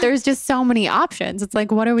 But there's just so many options. It's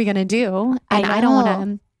like, what are we going to do? And I don't want to.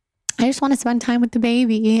 I just want to spend time with the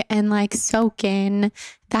baby and like soak in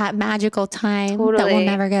that magical time that we'll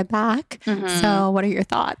never get back. Mm-hmm. So what are your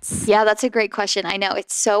thoughts? Yeah, that's a great question. I know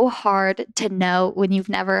it's so hard to know when you've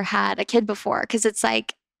never had a kid before, because it's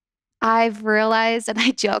like, I've realized, and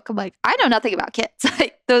I joke, I'm like, I know nothing about kids.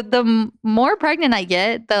 Like the more pregnant I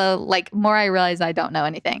get, the like more I realize I don't know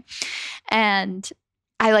anything. And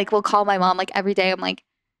I like will call my mom like every day. I'm like,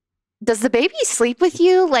 does the baby sleep with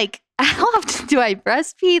you? Like, how often do I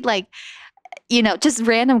breastfeed? Like, you know, just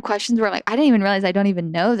random questions where I'm like, I didn't even realize I don't even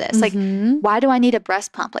know this. Mm-hmm. Like, why do I need a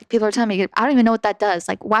breast pump? Like, people are telling me, I don't even know what that does.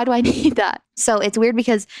 Like, why do I need that? So it's weird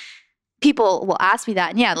because people will ask me that.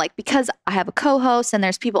 And yeah, like, because I have a co-host and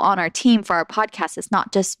there's people on our team for our podcast, it's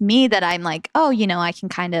not just me that I'm like, oh, you know, I can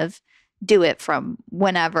kind of do it from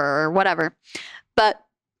whenever or whatever. But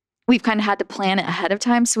we've kind of had to plan it ahead of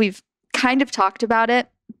time. So we've kind of talked about it.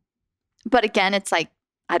 But again, it's like,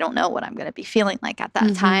 I don't know what I'm going to be feeling like at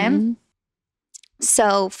that time.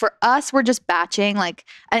 So for us, we're just batching, like,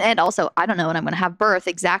 and also I don't know when I'm going to have birth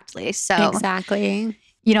exactly. So exactly,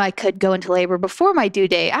 you know, I could go into labor before my due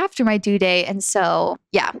date, after my due date. And so,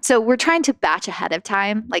 yeah, so we're trying to batch ahead of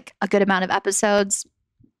time, like a good amount of episodes.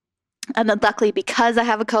 And then luckily, because I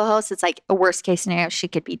have a co-host, it's like a worst case scenario, she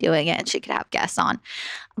could be doing it and she could have guests on.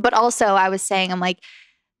 But also I was saying, I'm like,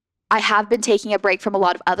 I have been taking a break from a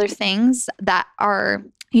lot of other things that are,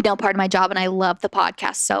 you know, part of my job. And I love the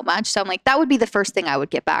podcast so much. So I'm like, that would be the first thing I would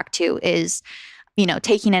get back to is, you know,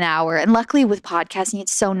 taking an hour. And luckily with podcasting,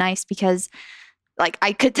 it's so nice because like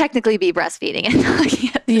I could technically be breastfeeding and talking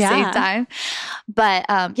at the same time. But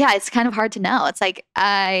yeah, it's kind of hard to know. It's like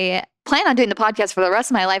I plan on doing the podcast for the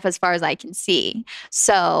rest of my life as far as I can see.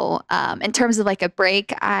 So in terms of like a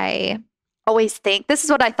break, I always think, this is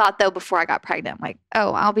what I thought though before I got pregnant. I'm like,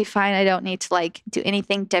 oh, I'll be fine. I don't need to like do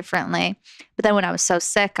anything differently. But then when I was so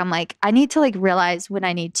sick, I'm like, I need to like realize when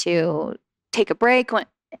I need to take a break. When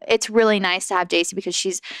it's really nice to have JC because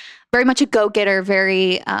she's very much a go-getter,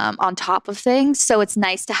 very on top of things. So it's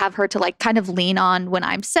nice to have her to like kind of lean on when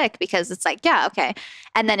I'm sick, because it's like, yeah, okay.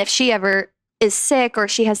 And then if she ever is sick or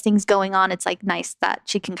she has things going on, it's like nice that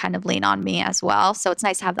she can kind of lean on me as well. So it's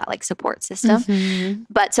nice to have that like support system. Mm-hmm.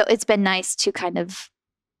 But so it's been nice to kind of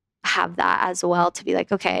have that as well, to be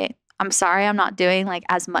like, okay, I'm sorry I'm not doing like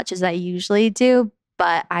as much as I usually do,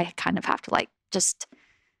 but I kind of have to like just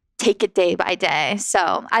take it day by day.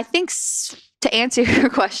 So I think to answer your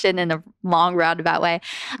question in a long roundabout way,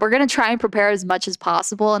 we're going to try and prepare as much as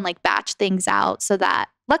possible and like batch things out so that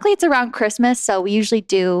luckily it's around Christmas. So we usually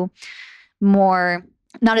do more,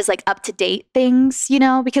 not as like up to date things, you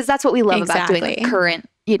know, because that's what we love about doing like current,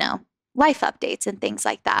 you know, life updates and things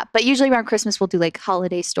like that. But usually around Christmas, we'll do like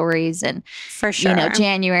holiday stories, and for sure, you know,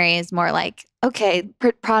 January is more like, okay,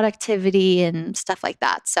 productivity and stuff like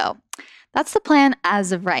that. So that's the plan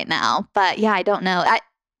as of right now. But yeah, I don't know.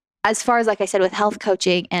 as far as, like I said, with health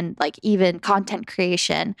coaching and like even content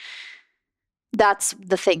creation, that's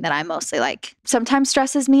the thing that I mostly like sometimes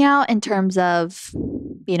stresses me out in terms of,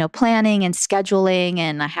 planning and scheduling,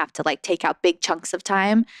 and I have to like take out big chunks of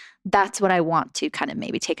time. That's what I want to kind of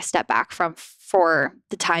maybe take a step back from for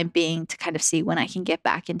the time being, to kind of see when I can get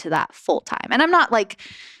back into that full time. And I'm not like,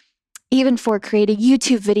 even for creating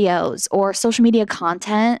YouTube videos or social media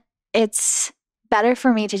content, it's better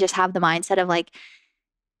for me to just have the mindset of like,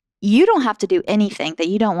 you don't have to do anything that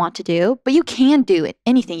you don't want to do, but you can do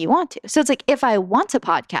anything you want to. So it's like, if I want to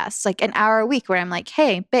podcast, like an hour a week where I'm like,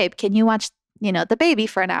 hey, babe, can you watch, the baby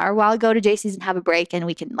for an hour while I go to JC's and have a break and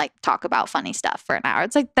we can like talk about funny stuff for an hour.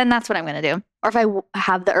 It's like, then that's what I'm going to do. Or if I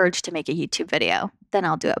have the urge to make a YouTube video, then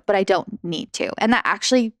I'll do it, but I don't need to. And that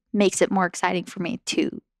actually makes it more exciting for me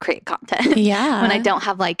to create content. Yeah. When I don't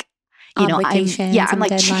have like, I'm like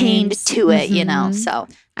deadlines. Chained to it, so.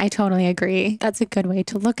 I totally agree. That's a good way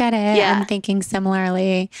to look at it. Yeah. I'm thinking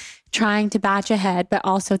similarly, trying to batch ahead, but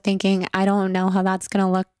also thinking, I don't know how that's going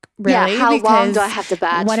to look really. Yeah, how long do I have to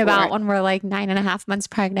batch? What about when we're like 9.5 months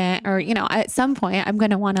pregnant, or, at some point I'm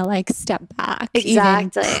going to want to like step back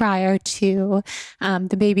even prior to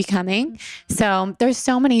the baby coming. So there's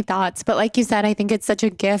so many thoughts, but like you said, I think it's such a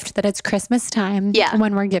gift that it's Christmas time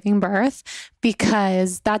when we're giving birth,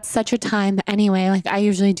 because that's such a time anyway. Like I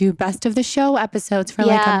usually do best of the show episodes for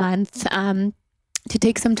like a month. To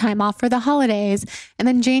take some time off for the holidays. And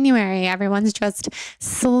then January, everyone's just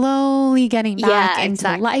slowly getting back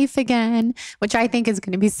into life again, which I think is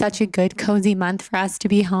going to be such a good, cozy month for us to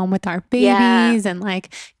be home with our babies and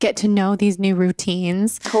like get to know these new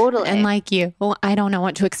routines. Totally. And like you, I don't know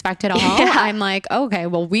what to expect at all. I'm like, okay,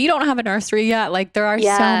 well, we don't have a nursery yet. Like there are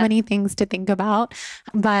so many things to think about.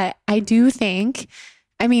 But I do think,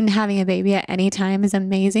 having a baby at any time is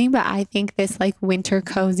amazing, but I think this like winter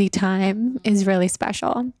cozy time is really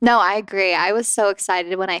special. No, I agree. I was so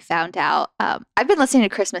excited when I found out. I've been listening to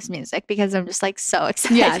Christmas music because I'm just like so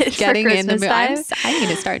excited. Yeah, getting for in the Christmas mood. I need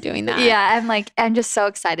to start doing that. Yeah, I'm just so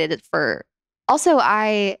excited for. Also,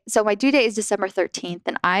 so my due date is December 13th,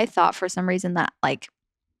 and I thought for some reason that like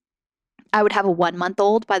I would have a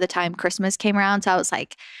 1-month-old by the time Christmas came around. So I was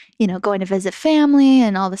like, going to visit family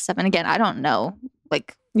and all this stuff. And again, I don't know.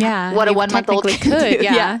 Like, what a 1-month-old could do.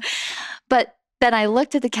 Yeah. But then I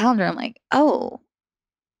looked at the calendar. I'm like, oh,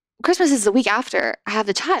 Christmas is the week after I have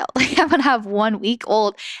the child. Like I'm going to have 1 week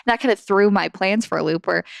old. And that kind of threw my plans for a loop,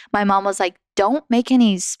 where my mom was like, don't make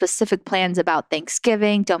any specific plans about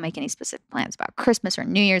Thanksgiving. Don't make any specific plans about Christmas or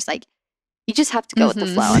New Year's. Like you just have to go with the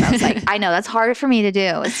flow. And I was like, I know that's harder for me to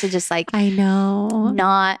do. It's to just like, I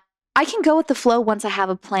can go with the flow once I have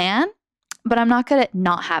a plan. But I'm not good at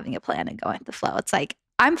not having a plan and going with the flow. It's like,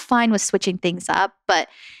 I'm fine with switching things up, but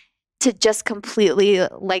to just completely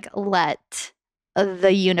like let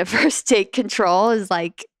the universe take control is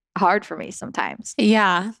like hard for me sometimes.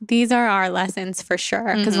 Yeah. These are our lessons for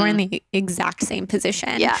sure. Because we're in the exact same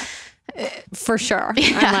position. Yeah. For sure.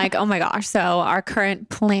 Yeah. I'm like, oh my gosh. So our current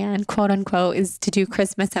plan, quote unquote, is to do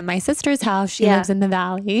Christmas at my sister's house. She lives in the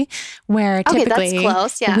Valley, where typically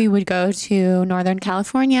that's close. We would go to Northern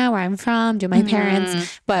California, where I'm from, do my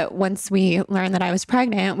parents. But once we learned that I was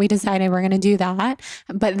pregnant, we decided we're going to do that.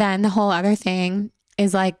 But then the whole other thing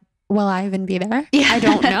is like, will I even be there? Yeah. I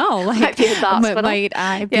don't know. Like, might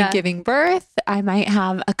I be giving birth? I might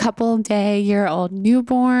have a couple-day-year-old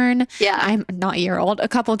newborn. Yeah. I'm not year-old, a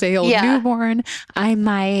couple-day-old newborn. I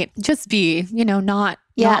might just be, not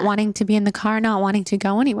wanting to be in the car, not wanting to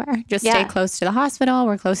go anywhere. Just stay close to the hospital.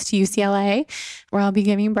 We're close to UCLA, where I'll be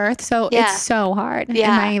giving birth. So it's so hard.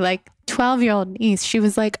 Yeah. And my like 12-year-old niece, she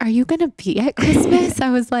was like, are you going to be at Christmas?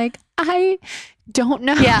 I was like, I don't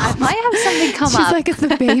know. Yeah, I might have something come up. She's like, is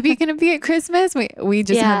the baby going to be at Christmas? We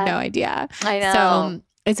just have no idea. I know. So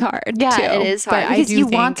it's hard. Yeah, too. It is hard. Because you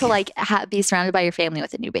want to like be surrounded by your family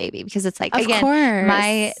with a new baby. Because it's like,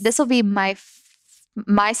 again, this will be my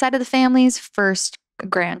side of the family's first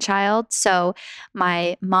grandchild. So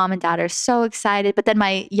my mom and dad are so excited. But then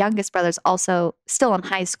my youngest brother's also still in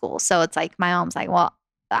high school. So it's like, my mom's like, well,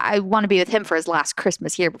 I want to be with him for his last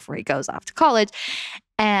Christmas here before he goes off to college.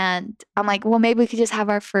 And I'm like, well, maybe we could just have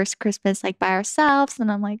our first Christmas like by ourselves.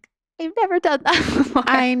 And I'm like, we've never done that before.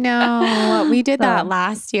 I know. We did that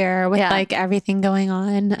last year with like everything going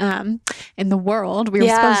on in the world. We were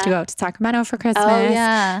supposed to go to Sacramento for Christmas. Oh,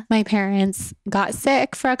 yeah. My parents got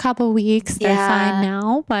sick for a couple weeks. They're fine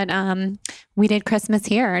now. But we did Christmas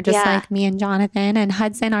here, just like me and Jonathan and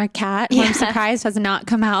Hudson, our cat, who I'm surprised has not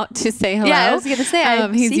come out to say hello. Yeah, I was going to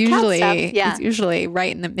say, he's usually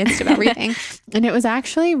right in the midst of everything. And it was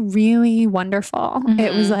actually really wonderful.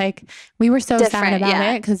 It was like, we were so sad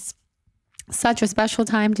about it because such a special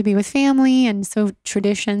time to be with family and so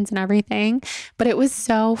traditions and everything, but it was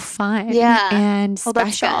so fun and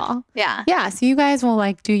special. Yeah. Yeah. So you guys will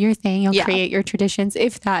like do your thing. You'll create your traditions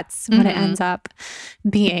if that's what it ends up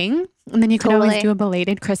being. And then you can always do a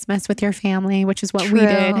belated Christmas with your family, which is what we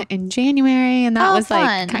did in January. And that was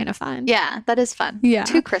like kind of fun. Yeah, that is fun. Yeah.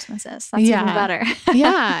 2 Christmases. That's even better.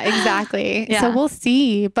 Yeah, exactly. So we'll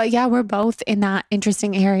see. But yeah, we're both in that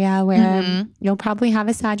interesting area where you'll probably have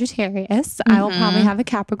a Sagittarius. I will probably have a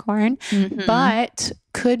Capricorn, but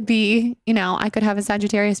could be, you know, I could have a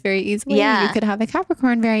Sagittarius very easily. Yeah. You could have a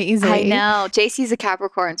Capricorn very easily. I know. JC's a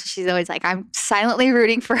Capricorn, so she's always like, I'm silently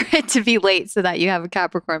rooting for it to be late so that you have a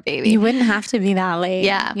Capricorn baby. You wouldn't have to be that late.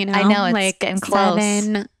 Yeah. You know, I know. It's like getting close.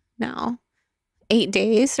 8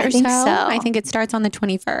 days or so. I think it starts on the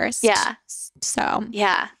 21st. Yeah. So.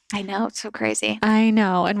 Yeah. I know. It's so crazy. I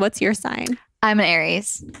know. And what's your sign? I'm an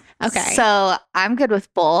Aries. Okay. So I'm good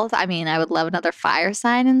with both. I mean, I would love another fire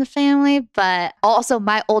sign in the family, but also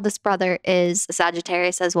my oldest brother is a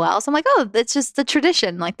Sagittarius as well. So I'm like, oh, it's just the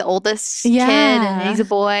tradition, like the oldest kid and he's a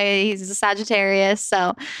boy, he's a Sagittarius.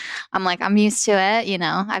 So I'm like, I'm used to it. You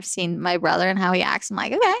know, I've seen my brother and how he acts. I'm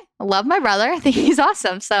like, okay, I love my brother. I think he's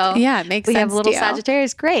awesome. So yeah, it makes sense. We have a little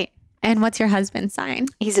Sagittarius. Great. And what's your husband's sign?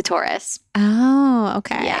 He's a Taurus. Oh,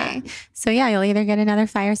 okay. Yeah. So yeah, you'll either get another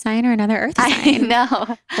fire sign or another earth sign. I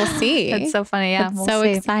know. We'll see. That's so funny. Yeah. It's so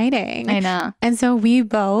exciting. I know. And so we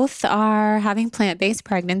both are having plant-based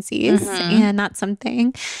pregnancies. And that's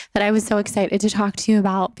something that I was so excited to talk to you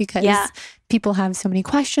about because people have so many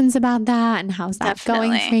questions about that. And how's that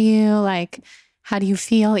going for you? Like, how do you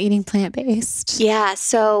feel eating plant-based? Yeah.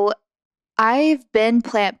 So I've been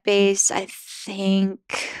plant-based, I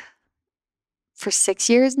think, for 6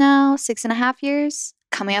 years now, 6.5 years,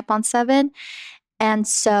 coming up on 7. And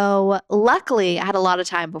so luckily I had a lot of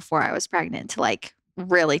time before I was pregnant to like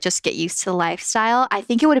really just get used to the lifestyle. I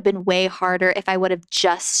think it would have been way harder if I would have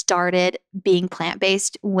just started being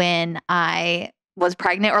plant-based when I was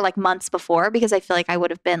pregnant or like months before, because I feel like I would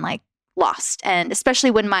have been like lost. And especially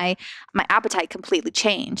when my appetite completely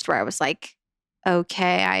changed, where I was like,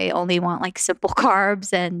 okay, I only want like simple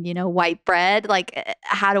carbs and, you know, white bread. Like,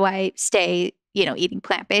 how do I stay, you know, eating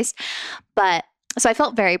plant-based? But so I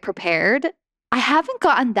felt very prepared. I haven't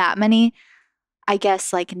gotten that many, I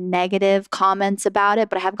guess, like negative comments about it,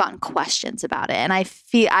 but I have gotten questions about it. And I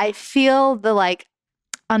feel the like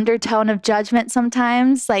undertone of judgment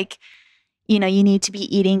sometimes, like, you know, you need to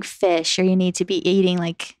be eating fish or you need to be eating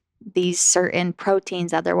like these certain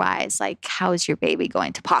proteins. Otherwise, like, how is your baby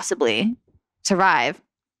going to possibly survive?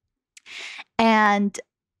 And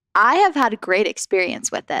I have had a great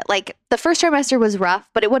experience with it. Like the first trimester was rough,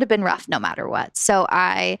 but it would have been rough no matter what. So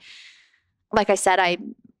like I said, I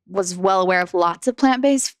was well aware of lots of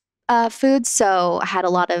plant-based foods. So I had a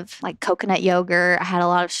lot of like coconut yogurt. I had a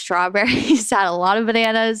lot of strawberries, had a lot of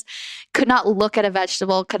bananas, could not look at a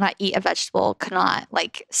vegetable, could not eat a vegetable, could not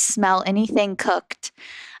like smell anything cooked.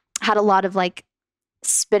 Had a lot of like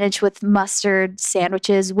spinach with mustard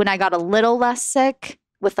sandwiches when I got a little less sick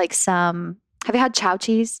with like some, have you had chow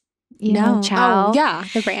cheese? You know, chow? Oh, yeah,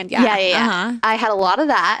 the brand. Yeah. Yeah. Uh-huh. I had a lot of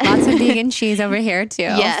that. Lots of vegan cheese over here too.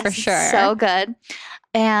 Yes, for sure. So good.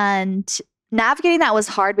 And navigating that was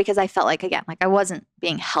hard because I felt like, again, like I wasn't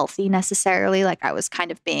being healthy necessarily. Like I was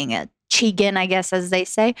kind of being a chegan, I guess, as they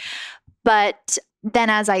say. But then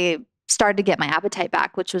as I started to get my appetite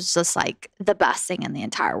back, which was just like the best thing in the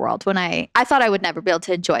entire world, when I thought I would never be able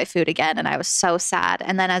to enjoy food again. And I was so sad.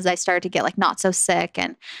 And then as I started to get like not so sick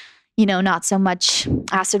and, you know, not so much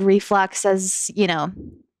acid reflux as, you know,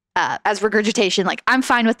 as regurgitation, like I'm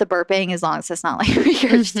fine with the burping as long as it's not like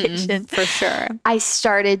regurgitation. For sure. I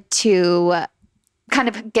started to kind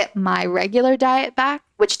of get my regular diet back,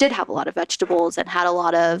 which did have a lot of vegetables and had a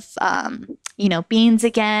lot of, you know, beans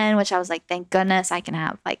again, which I was like, thank goodness I can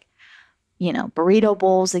have like, you know, burrito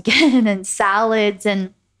bowls again and salads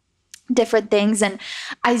and different things. And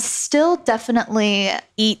I still definitely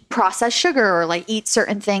eat processed sugar or like eat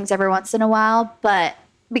certain things every once in a while, but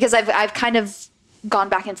because I've kind of gone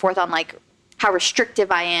back and forth on like how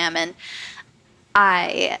restrictive I am, and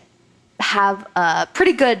I have a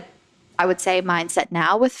pretty good, I would say, mindset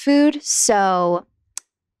now with food. So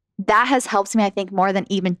that has helped me, I think, more than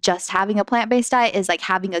even just having a plant-based diet, is like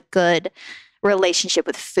having a good relationship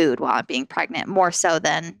with food while I'm being pregnant, more so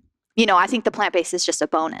than, you know, I think the plant-based is just a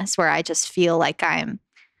bonus where I just feel like I've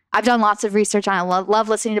done lots of research on it. I love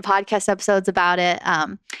listening to podcast episodes about it.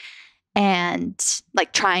 And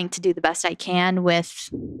like trying to do the best I can with,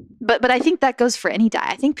 but I think that goes for any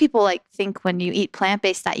diet. I think people like think when you eat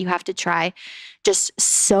plant-based that you have to try just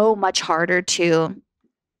so much harder to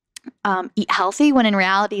eat healthy, when in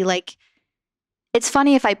reality, like it's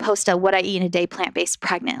funny if I post a what I eat in a day plant-based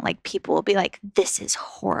pregnant, like people will be like, this is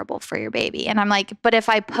horrible for your baby. And I'm like, but if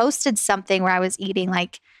I posted something where I was eating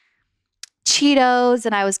like Cheetos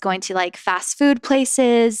and I was going to like fast food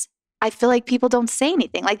places, I feel like people don't say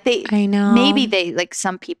anything. Like I know. maybe they, like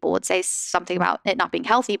some people would say something about it not being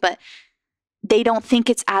healthy, but they don't think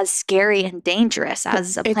it's as scary and dangerous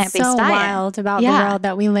as a plant-based diet. It's so wild about the world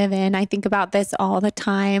that we live in. I think about this all the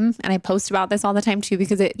time, and I post about this all the time too,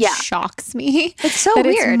 because it shocks me. It's so that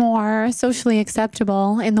weird. It's more socially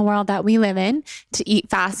acceptable in the world that we live in to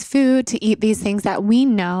eat fast food, to eat these things that we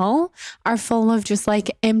know are full of just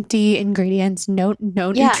like empty ingredients, no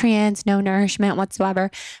nutrients, no nourishment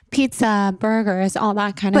whatsoever. Pizza, burgers, all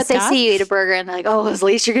that kind of stuff. But they see you eat a burger and like, oh, at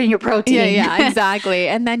least you're getting your protein. Yeah, exactly.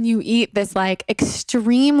 And then you eat this like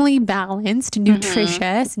extremely balanced,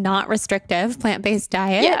 nutritious, not restrictive plant-based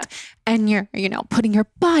diet. Yeah. And you're, putting your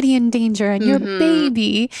body in danger and your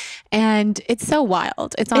baby. And it's so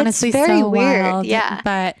wild. It's honestly very so weird. Wild. Yeah.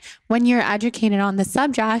 But when you're educated on the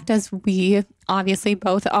subject, as we obviously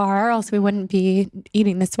both are, else we wouldn't be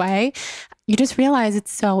eating this way, you just realize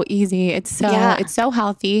it's so easy. It's so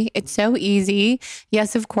healthy. It's so easy.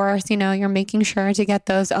 Yes, of course, you're making sure to get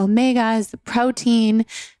those omegas, the protein,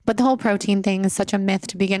 but the whole protein thing is such a myth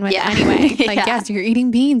to begin with anyway. Like, yes, you're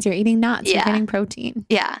eating beans, you're eating nuts, you're getting protein.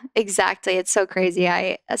 Yeah, exactly. It's so crazy.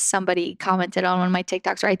 Somebody commented on one of my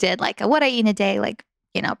TikToks where I did like what I eat in a day, like,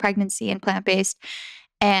 pregnancy and plant-based.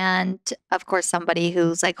 And of course, somebody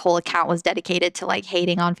whose like whole account was dedicated to like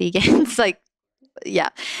hating on vegans, like,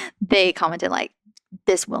 they commented like,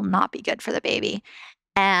 this will not be good for the baby.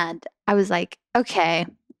 And I was like, okay,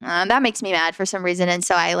 that makes me mad for some reason. And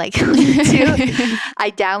so I like,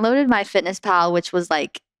 I downloaded MyFitnessPal, which was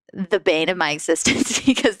like the bane of my existence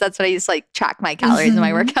because that's what I used to like track my calories and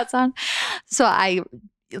my workouts on. So I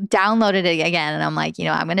downloaded it again and I'm like,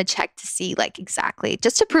 I'm going to check to see like exactly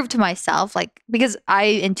just to prove to myself, like, because I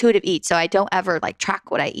intuitive eat. So I don't ever like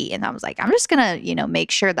track what I eat. And I was like, I'm just going to, make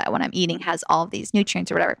sure that what I'm eating has all of these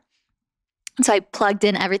nutrients or whatever. And so I plugged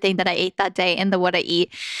in everything that I ate that day in the what I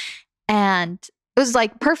eat. And it was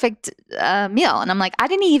like perfect meal. And I'm like, I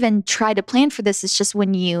didn't even try to plan for this. It's just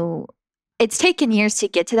it's taken years to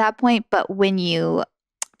get to that point. But when you,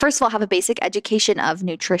 first of all, have a basic education of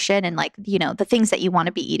nutrition and like, the things that you want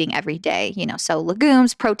to be eating every day, so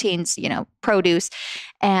legumes, proteins, produce,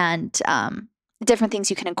 and different things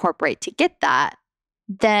you can incorporate to get that.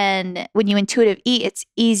 Then when you intuitive eat, it's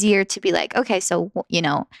easier to be like, okay, so,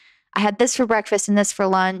 I had this for breakfast and this for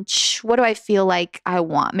lunch. What do I feel like I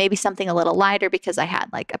want? Maybe something a little lighter because I had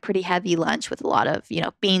like a pretty heavy lunch with a lot of,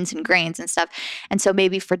 beans and grains and stuff. And so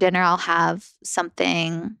maybe for dinner, I'll have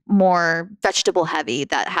something more vegetable heavy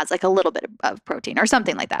that has like a little bit of protein or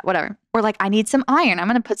something like that, whatever. Or like I need some iron. I'm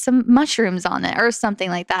going to put some mushrooms on it or something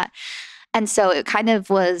like that. And so it kind of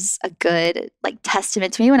was a good like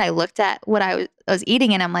testament to me when I looked at what I was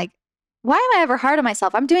eating and I'm like, why am I ever hard on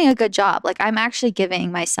myself? I'm doing a good job. Like I'm actually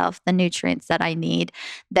giving myself the nutrients that I need,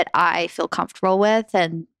 that I feel comfortable with.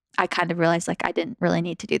 And I kind of realized like I didn't really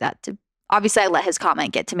need to do that. Obviously I let his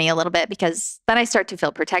comment get to me a little bit because then I start to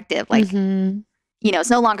feel protective. Like, it's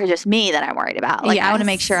no longer just me that I'm worried about. Like I want to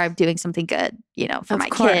make sure I'm doing something good, for my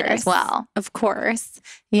kid as well. Of course.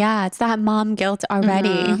 Yeah. It's that mom guilt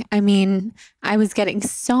already. I mean, I was getting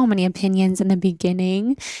so many opinions in the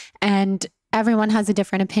beginning and everyone has a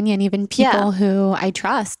different opinion, even people who I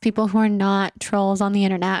trust, people who are not trolls on the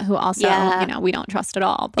internet who also, we don't trust at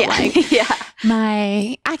all. But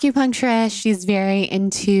my acupuncturist, she's very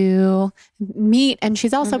into meat and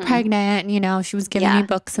she's also pregnant and, she was giving me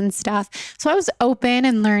books and stuff. So I was open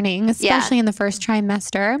and learning, especially in the first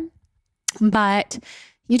trimester. But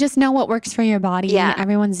you just know what works for your body. Yeah.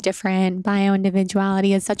 Everyone's different.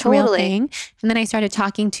 Bio-individuality is such a real thing. And then I started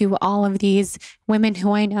talking to all of these women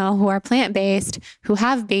who I know who are plant-based, who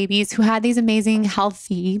have babies, who had these amazing,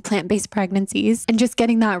 healthy plant-based pregnancies and just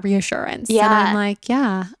getting that reassurance. Yeah. And I'm like,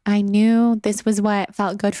 I knew this was what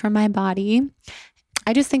felt good for my body.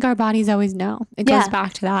 I just think our bodies always know. It goes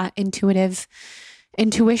back to that intuition,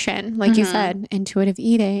 like you said, intuitive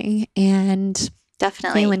eating and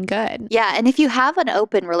definitely feeling good. Yeah. And if you have an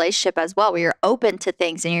open relationship as well, where you're open to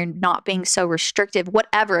things and you're not being so restrictive,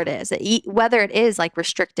 whatever it is, whether it is like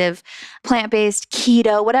restrictive, plant-based,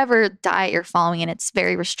 keto, whatever diet you're following, and it's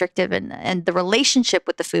very restrictive and the relationship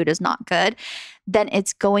with the food is not good, then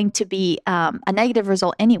it's going to be a negative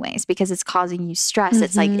result anyways, because it's causing you stress.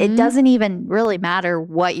 It's like, it doesn't even really matter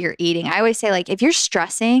what you're eating. I always say, like, if you're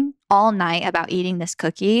stressing all night about eating this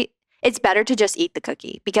cookie, it's better to just eat the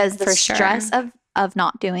cookie, because the stress of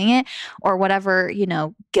not doing it or whatever,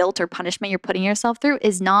 guilt or punishment you're putting yourself through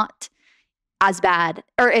is not as bad,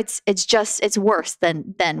 or it's worse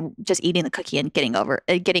than just eating the cookie and getting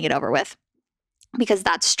it over with. Because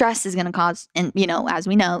that stress is going to cause, and as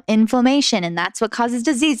we know, inflammation, and that's what causes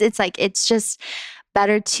disease. It's like, it's just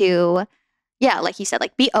better to, like you said,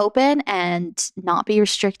 like be open and not be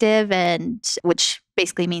restrictive, and which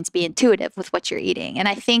basically means be intuitive with what you're eating. And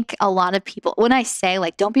I think a lot of people, when I say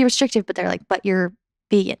like, don't be restrictive, but they're like, but you're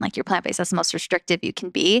vegan, like you're plant-based, that's the most restrictive you can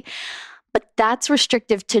be. But that's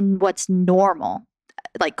restrictive to what's normal,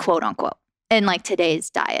 like quote unquote, in like today's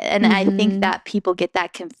diet. And I think that people get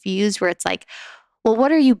that confused, where it's like, well,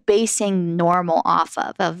 what are you basing normal off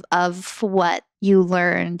of what you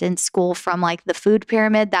learned in school from like the food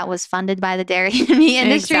pyramid that was funded by the dairy and meat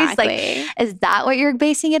industries? Exactly. Like, is that what you're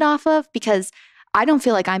basing it off of? Because I don't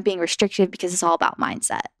feel like I'm being restrictive, because it's all about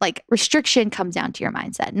mindset. Like restriction comes down to your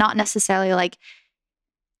mindset, not necessarily like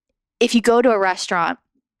if you go to a restaurant.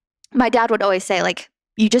 My dad would always say, like,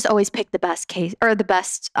 you just always pick the best case or the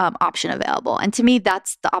best option available. And to me,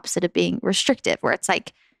 that's the opposite of being restrictive, where it's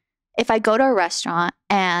like, if I go to a restaurant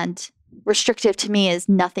and restrictive to me is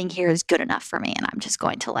nothing here is good enough for me, and I'm just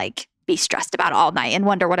going to like be stressed about it all night and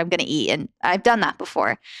wonder what I'm going to eat. And I've done that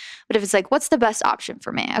before. But if it's like, what's the best option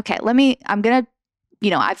for me? Okay, I'm going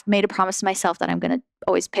to, I've made a promise to myself that I'm going to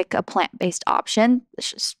always pick a plant-based option.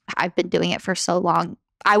 It's just, I've been doing it for so long.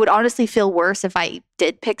 I would honestly feel worse if I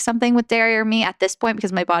did pick something with dairy or meat at this point,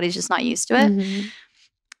 because my body's just not used to it.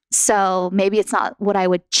 So maybe it's not what I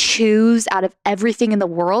would choose out of everything in the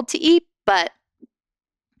world to eat, but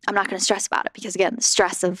I'm not going to stress about it, because again, the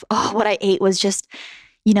stress of, what I ate was just,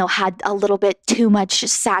 had a little bit too much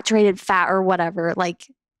saturated fat or whatever, like,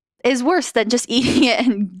 is worse than just eating it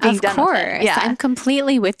and being done with it. Yeah. I'm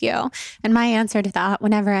completely with you. And my answer to that,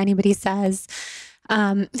 whenever anybody says,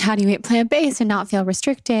 how do you eat plant-based and not feel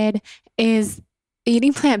restricted, is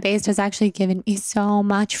eating plant-based has actually given me so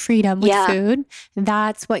much freedom with food.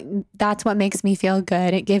 That's what makes me feel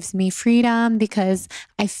good. It gives me freedom because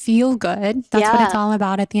I feel good. That's what it's all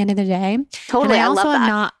about at the end of the day. Totally. And I also love that. am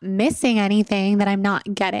not missing anything that I'm not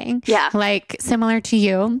getting. Yeah. Like similar to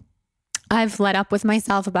you, I've let up with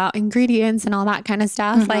myself about ingredients and all that kind of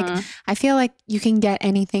stuff. Like, I feel like you can get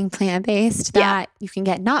anything plant-based that you can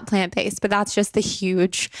get not plant-based, but that's just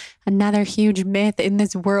another huge myth in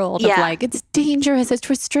this world of like, it's dangerous, it's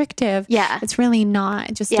restrictive. Yeah. It's really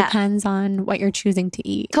not. It just depends on what you're choosing to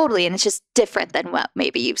eat. Totally. And it's just different than what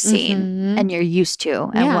maybe you've seen and you're used to,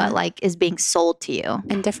 and what like is being sold to you.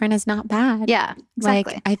 And different is not bad. Yeah,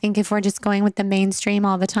 exactly. Like, I think if we're just going with the mainstream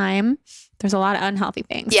all the time, there's a lot of unhealthy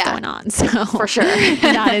things going on. So for sure.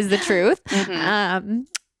 That is the truth.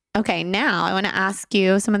 Okay. Now I want to ask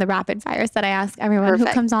you some of the rapid fires that I ask everyone who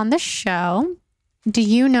comes on the show. Do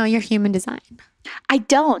you know your human design? I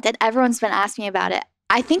don't. And everyone's been asking me about it.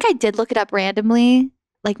 I think I did look it up randomly.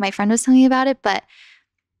 Like my friend was telling me about it,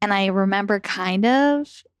 and I remember kind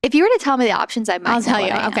of. If you were to tell me the options, I'll tell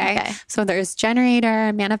you. Okay. So there's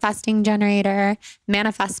generator, manifesting generator,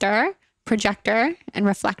 manifestor, projector, and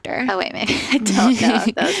reflector. Oh, wait, maybe I don't know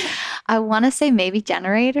those. I want to say maybe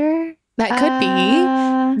generator. That could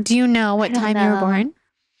be. Do you know what time you were born?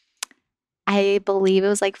 I believe it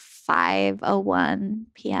was like 5:01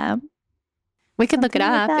 p.m. We could look it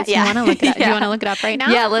up if you want to look it up. Do you want to look it up right now?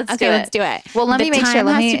 Yeah, let's do it. Let's do it. Well, let me make sure. The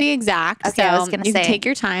time has to be exact. Okay, I was going to say. You take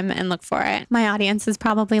your time and look for it. My audience is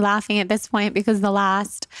probably laughing at this point because the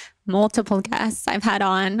last multiple guests I've had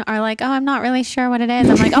on are like, oh, I'm not really sure what it is.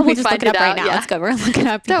 I'm like, oh, we'll just look it up right now. Let's go. We're looking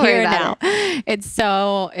up here now. It's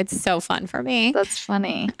so fun for me. That's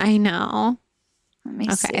funny. I know. Let me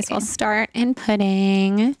see. Okay, so we'll start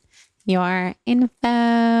inputting your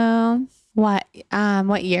info. What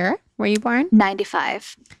year were you born?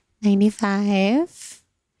 95. 95.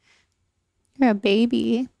 You're a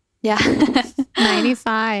baby. Yeah.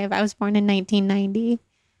 95. I was born in 1990.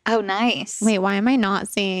 Oh, nice. Wait, why am I not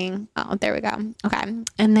seeing? Oh, there we go. Okay.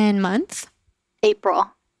 And then month? April.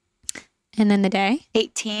 And then the day?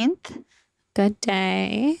 18th. Good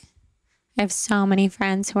day. I have so many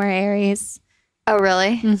friends who are Aries. Oh,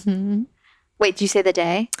 really? Mm-hmm. Wait, did you say the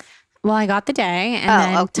day? Well, I got the day and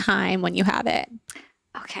then time when you have it.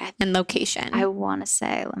 Okay. And location. I want to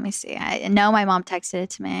say, let me see. I know my mom texted it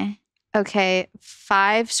to me. Okay.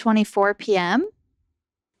 5:24 p.m.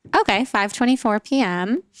 Okay. 5:24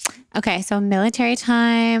 p.m. Okay. So military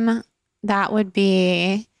time, that would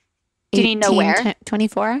be. Do you need to know where?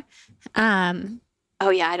 24. Oh,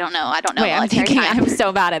 yeah. I don't know. Wait, I'm thinking time. I'm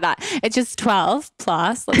so bad at that. It's just 12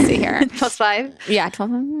 plus. Let's see here. Plus 5? Yeah.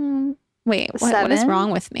 12. Wait, what is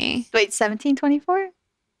wrong with me? Wait, 1724?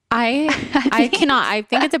 I cannot. I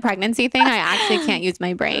think it's a pregnancy thing. I actually can't use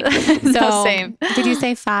my brain. So No, same. Did you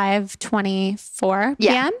say 5:24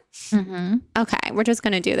 p.m.? Mm-hmm. Okay, we're just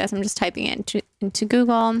gonna do this. I'm just typing it into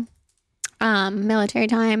Google. Military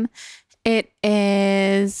time. It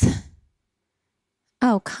is.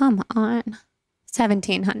 Oh, come on.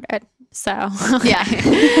 1700. So okay. Yeah.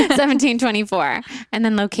 1724. And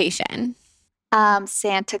then location.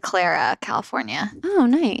 Santa Clara, California. Oh,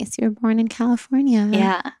 nice. You were born in California.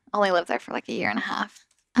 Yeah. Only lived there for like a year and a half.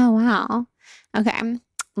 Oh, wow. Okay.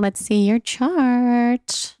 Let's see your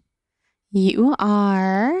chart. You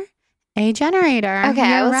are a generator. Okay,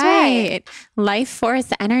 I was right. Life force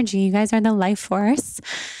energy. You guys are the life force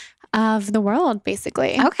of the world,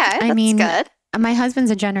 basically. Okay, that's good. My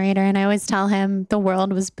husband's a generator, and I always tell him the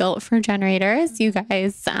world was built for generators. You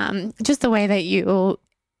guys, just the way that you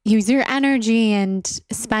use your energy and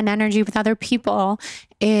spend energy with other people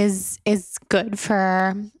is good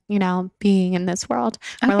for, being in this world.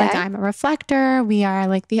 We're like, I'm a reflector. We are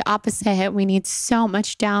like the opposite. We need so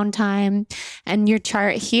much downtime. And your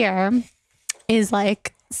chart here is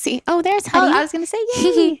like, see, there's Huddy. Oh, I was going to say,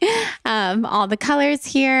 yay. All the colors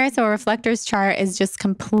here. So a reflector's chart is just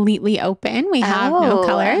completely open. We have no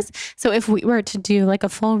colors. So if we were to do like a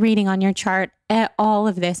full reading on your chart, all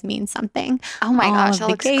of this means something. Oh my gosh, that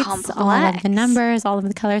looks complex. All of the numbers, all of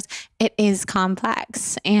the colors. It is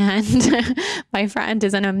complex. And my friend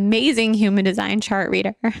is an amazing human design chart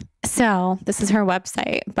reader. So this is her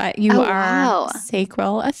website, but you are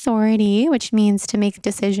sacral authority, which means to make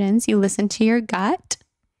decisions. You listen to your gut.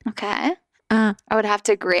 Okay. I would have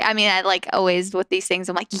to agree. I mean, I like always with these things,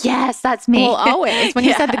 I'm like, yes, that's me. Well, always. When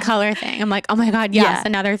you said the color thing, I'm like, oh my God, yes,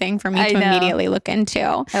 another thing for me to immediately look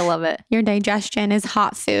into. I love it. Your digestion is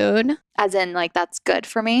hot food. As in, like, that's good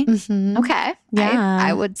for me? Mm-hmm. Okay. Yeah.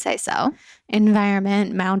 I would say so.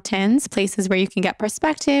 Environment, mountains, places where you can get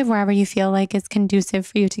perspective, wherever you feel like is conducive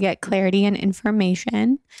for you to get clarity and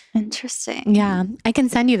information. Interesting. Yeah. I can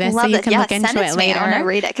send you this so you can look into it later. I want to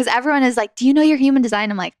read it because everyone is like, do you know your human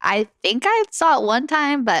design? I'm like, I think I saw it one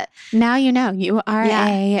time, but. Now you know. You are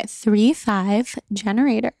a 3-5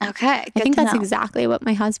 generator. Okay. I think that's exactly what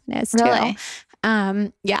my husband is really?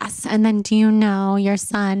 Too. Yes. And then do you know your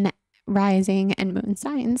sun, rising, and moon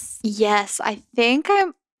signs? Yes. I think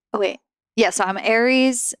yeah, so I'm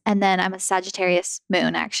Aries, and then I'm a Sagittarius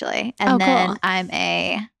moon, actually. And then I'm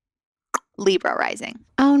a Libra rising.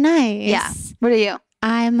 Oh, nice. Yeah. What are you?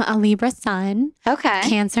 I'm a Libra sun. Okay.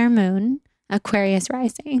 Cancer moon. Aquarius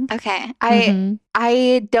rising. Okay.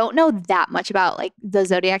 I don't know that much about like the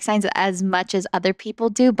zodiac signs as much as other people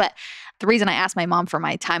do, but the reason I asked my mom for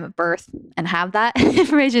my time of birth and have that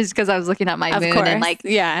information is because I was looking at my moon and like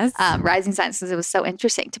rising signs because it was so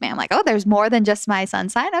interesting to me. I'm like, oh, there's more than just my sun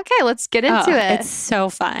sign. Okay, let's get into it. It's so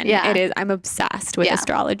fun. Yeah. It is. I'm obsessed with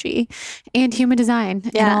astrology and human design.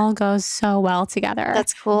 Yeah. It all goes so well together.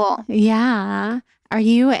 That's cool. Yeah. Are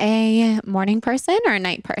you a morning person or a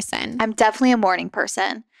night person? I'm definitely a morning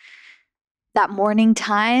person. That morning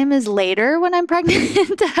time is later when I'm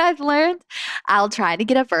pregnant, I've learned. I'll try to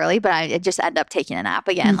get up early, but I just end up taking a nap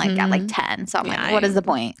again, like at like 10. So I'm like, what is the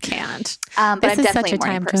point? Can't. But this I'm is definitely such a a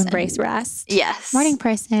morning time person. to embrace rest. Yes. Morning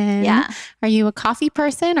person. Yeah. Are you a coffee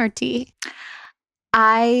person or tea?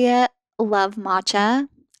 I love matcha.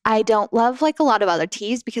 I don't love like a lot of other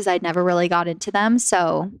teas because I never really got into them.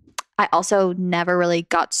 So I also never really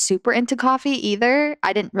got super into coffee either.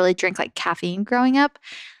 I didn't really drink like caffeine growing up.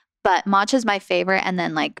 But matcha is my favorite, and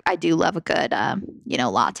then like I do love a good,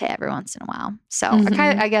 latte every once in a while. So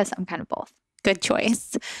I guess I'm kind of both. Good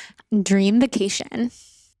choice. Dream vacation.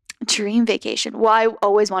 Dream vacation. Well, I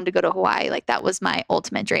always wanted to go to Hawaii. Like that was my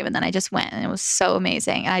ultimate dream, and then I just went, and it was so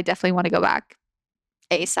amazing. And I definitely want to go back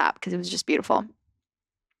ASAP because it was just beautiful.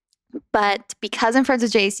 But because I'm friends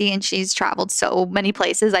with JC and she's traveled so many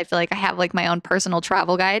places, I feel like I have like my own personal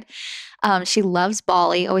travel guide. She loves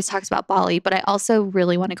Bali, always talks about Bali, but I also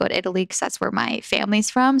really want to go to Italy because that's where my family's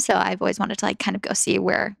from. So I've always wanted to like kind of go see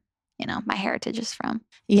where, my heritage is from.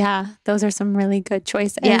 Yeah, those are some really good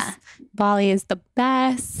choices. Yeah. Bali is the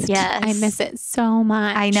best. Yes. I miss it so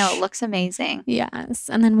much. I know. It looks amazing. Yes.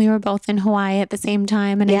 And then we were both in Hawaii at the same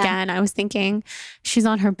time. And again, I was thinking she's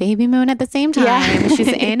on her baby moon at the same time. Yeah. She's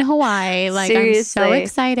in Hawaii. Like Seriously. I'm so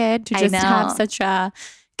excited to just have such a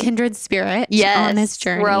kindred spirit on this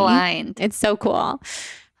journey. We're aligned. It's so cool.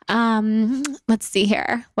 Let's see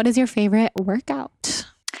here. What is your favorite workout?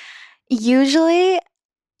 Usually,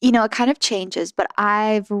 it kind of changes, but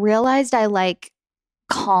I've realized I like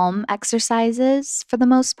calm exercises for the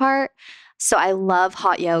most part. So I love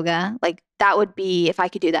hot yoga. Like that would be, if I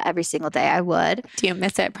could do that every single day, I would. Do you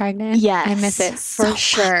miss it pregnant? Yes. I miss it for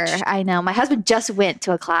sure. much. I know. My husband just went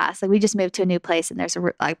to a class. Like we just moved to a new place and there's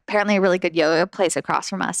apparently a really good yoga place across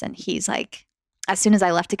from us. And he's like, as soon as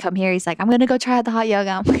I left to come here, he's like, I'm going to go try out the hot yoga.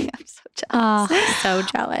 I'm like, I'm so jealous. Oh, so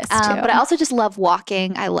jealous too. But I also just love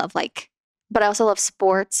walking. But I also love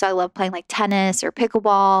sports. So I love playing like tennis or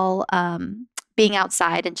pickleball, being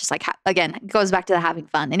outside and just like, again, it goes back to the having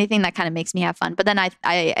fun, anything that kind of makes me have fun. But then I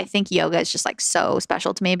think yoga is just like so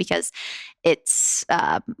special to me because it's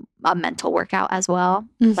a mental workout as well.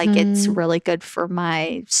 Like it's really good for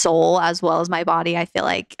my soul as well as my body. I feel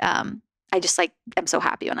like I just like, I'm so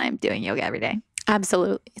happy when I'm doing yoga every day.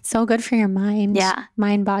 Absolutely. It's so good for your mind. Yeah.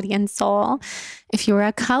 Mind, body, and soul. If you were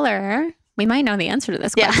a color, we might know the answer to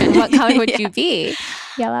this question. What color would you be?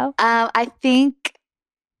 Yellow? I think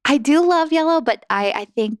I do love yellow, but I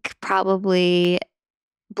think probably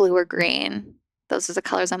blue or green. Those are the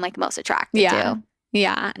colors I'm like most attracted to.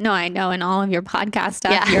 Yeah. No, I know. In all of your podcast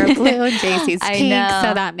stuff, you're blue and JC's pink.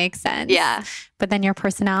 So that makes sense. Yeah. But then your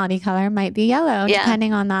personality color might be yellow,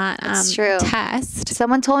 depending on that test.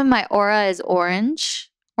 Someone told me my aura is orange.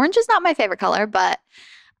 Orange is not my favorite color, but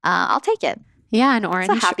I'll take it. Yeah, an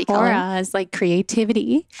orange happy aura color. is like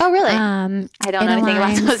creativity. Oh, really? I don't know anything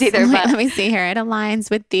about those either. But let me see here. It aligns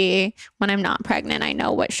with when I'm not pregnant, I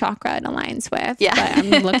know what chakra it aligns with. Yeah. But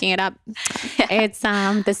I'm looking it up. It's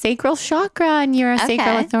the sacral chakra, and you're a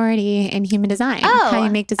sacral authority in human design. How you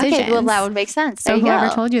make decisions. Okay, well, that would make sense. So whoever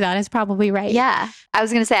told you that is probably right. Yeah. I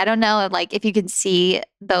was going to say, I don't know like if you can see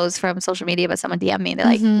those from social media, but someone DM me. They're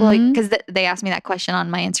like, well, because they asked me that question on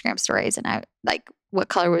my Instagram stories and I like, what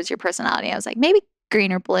color was your personality? I was like, maybe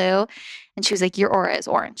green or blue. And she was like, your aura is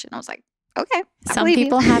orange. And I was like, okay. Some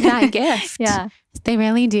people have that gift. Yeah. They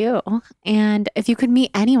really do. And if you could meet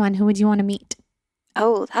anyone, who would you want to meet?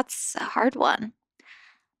 Oh, that's a hard one.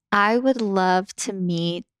 I would love to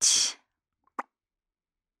meet,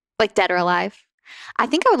 like dead or alive. I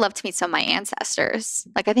think I would love to meet some of my ancestors.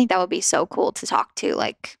 Like, I think that would be so cool to talk to,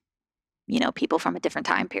 like, you know, people from a different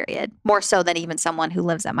time period, more so than even someone who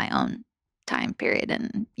lives at my own time period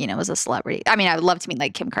and, you know, is a celebrity. I mean, I would love to meet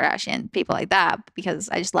like Kim Kardashian, people like that, because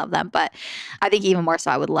I just love them. But I think even more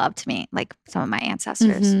so, I would love to meet like some of my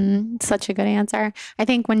ancestors. Such a good answer. I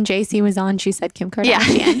think when JC was on, she said Kim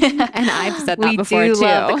Kardashian. And I've said that before too. We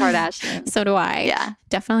love the Kardashians. So do I. Yeah.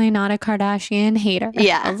 Definitely not a Kardashian hater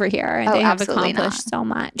over here. They have accomplished so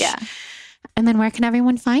much. Yeah. And then where can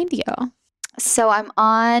everyone find you? So I'm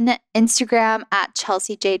on Instagram at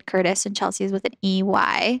Chelsey Jade Curtis, and Chelsey is with an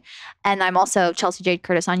EY. And I'm also Chelsey Jade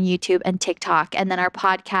Curtis on YouTube and TikTok. And then our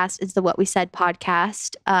podcast is the What We Said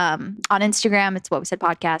podcast. On Instagram, it's What We Said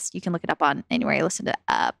podcast. You can look it up on anywhere you listen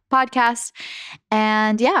to podcasts.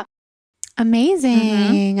 And yeah.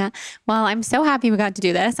 Amazing. Well, I'm so happy we got to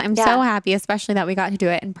do this. I'm so happy, especially that we got to do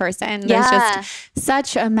it in person. There's just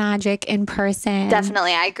such a magic in person.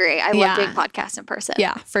 Definitely. I agree. I love doing podcasts in person.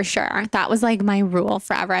 Yeah, for sure. That was like my rule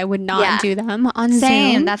forever. I would not do them on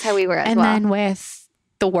Same. Zoom. That's how we were as well. And then with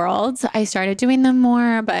the world, I started doing them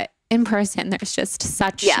more, but in person, there's just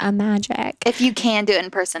such a magic. If you can do it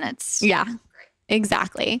in person, it's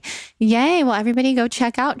Exactly. Yay. Well, everybody go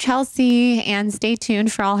check out Chelsey and stay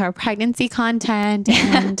tuned for all her pregnancy content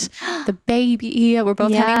and the baby. We're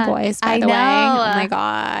both having boys, by the way. Oh my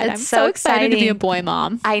God. I'm so excited to be a boy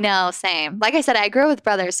mom. I know. Same. Like I said, I grew up with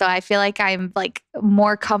brothers, so I feel like I'm like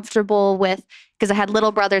more comfortable with, because I had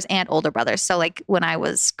little brothers and older brothers. So like when I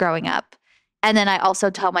was growing up, and then I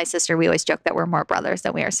also tell my sister, we always joke that we're more brothers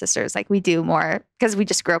than we are sisters. Like we do more because we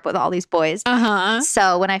just grew up with all these boys.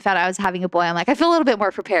 So when I found out I was having a boy, I'm like, I feel a little bit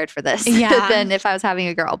more prepared for this than if I was having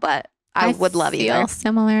a girl. But I would love either. I feel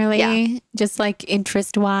similarly, just like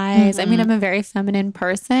interest wise. I mean, I'm a very feminine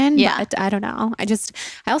person, but I don't know. I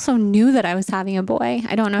also knew that I was having a boy.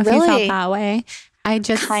 I don't know if you felt that way. I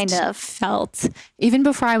just kind of felt, even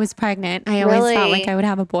before I was pregnant, I always felt like I would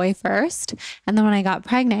have a boy first. And then when I got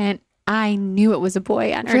pregnant, I knew it was a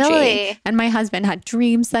boy energy. Really? And my husband had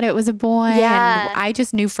dreams that it was a boy. Yeah. And I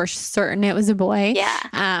just knew for certain it was a boy.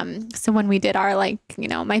 Yeah. So when we did our, like, you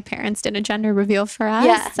know, my parents did a gender reveal for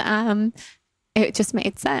us. It just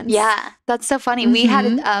made sense. Yeah. That's so funny. We had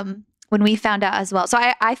it when we found out as well. So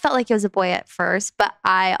I felt like it was a boy at first, but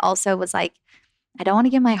I also was like, I don't want to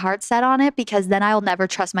get my heart set on it because then I'll never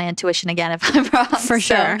trust my intuition again if I'm wrong. For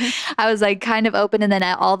sure. So I was like kind of open. And then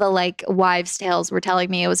all the like wives' tales were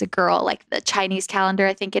telling me it was a girl, like the Chinese calendar,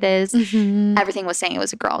 I think it is. Everything was saying it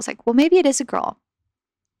was a girl. I was like, well, maybe it is a girl.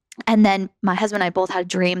 And then my husband and I both had a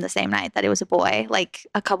dream the same night that it was a boy, like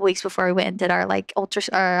a couple weeks before we went and did our like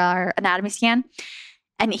our anatomy scan.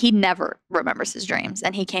 and he never remembers his dreams.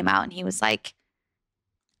 And he came out and he was like,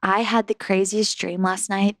 I had the craziest dream last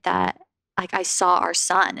night that like I saw our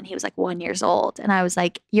son and he was like 1 year old. And I was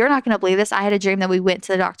like, you're not going to believe this. I had a dream that we went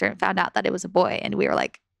to the doctor and found out that it was a boy. And we were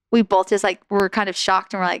like, we both just like were kind of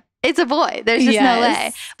shocked and we're like, it's a boy. There's just no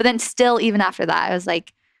way. But then still, even after that, I was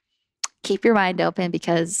like, keep your mind open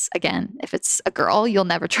because, again, if it's a girl, you'll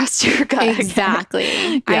never trust your gut.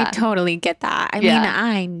 Exactly. I totally get that. I mean,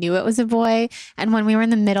 I knew it was a boy. And when we were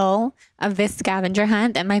in the middle of this scavenger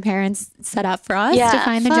hunt that my parents set up for us to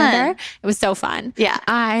find the gender, it was so fun. Yeah.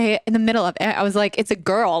 In the middle of it, I was like, it's a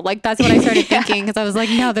girl. Like, that's what I started thinking because I was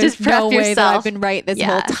like, no, there's no way that I've been right this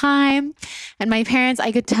whole time. And my parents,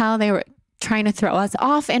 I could tell they were trying to throw us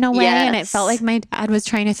off in a way. And it felt like my dad was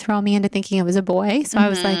trying to throw me into thinking it was a boy. So I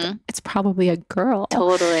was like, it's probably a girl.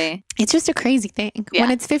 Totally. It's just a crazy thing. When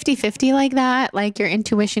it's 50-50 like that, like your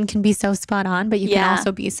intuition can be so spot on, but you can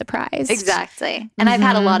also be surprised. Exactly. And I've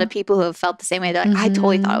had a lot of people who have felt the same way. They're like, I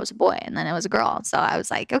totally thought it was a boy. And then it was a girl. So I was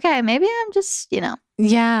like, okay, maybe I'm just,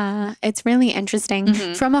 Yeah, it's really interesting.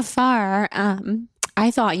 From afar, I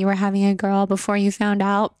thought you were having a girl before you found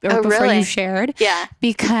out or before you shared. Yeah.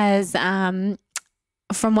 Because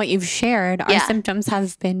from what you've shared, our symptoms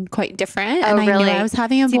have been quite different. And I knew I was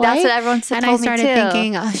having a boy. That's what everyone said. And I started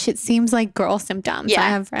thinking, oh, shit seems like girl symptoms. I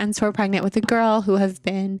have friends who are pregnant with a girl who have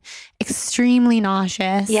been extremely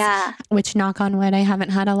nauseous. Yeah. Which, knock on wood, I haven't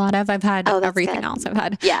had a lot of. I've had everything else. I've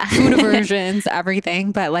had food aversions,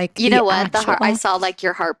 everything. But like, you know what? I saw like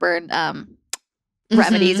your heartburn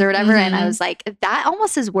remedies or whatever. And I was like, that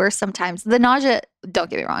almost is worse sometimes. The nausea, don't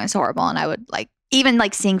get me wrong, it's horrible. And I would like, even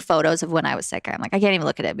like seeing photos of when I was sick, I'm like, I can't even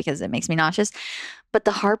look at it because it makes me nauseous. But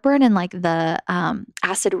the heartburn and like the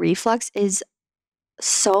acid reflux is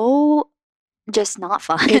so just not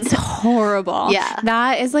fun. It's horrible. Yeah.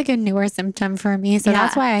 That is like a newer symptom for me. So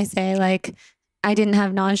that's why I say like, I didn't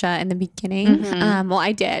have nausea in the beginning. Well,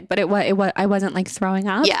 I did, but I wasn't like throwing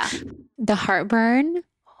up. Yeah. The heartburn,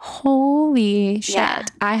 holy shit.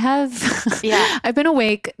 I've been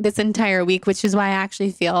awake this entire week, which is why I actually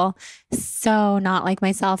feel so not like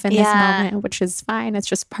myself in this moment, which is fine. It's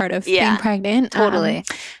just part of being pregnant. Totally.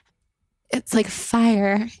 It's like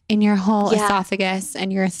fire in your whole esophagus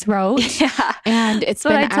and your throat. Yeah. And it's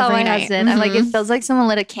been what I tell every my night. husband. I'm like, it feels like someone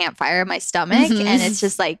lit a campfire in my stomach. And it's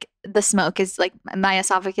just like the smoke is like, my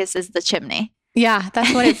esophagus is the chimney. Yeah,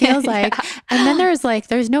 that's what it feels like. And then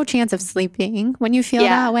there's no chance of sleeping when you feel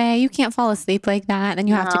that way. You can't fall asleep like that. Then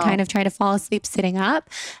you have to kind of try to fall asleep sitting up,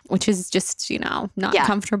 which is just, not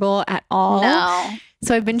comfortable at all. No.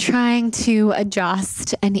 So I've been trying to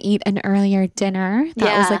adjust and eat an earlier dinner.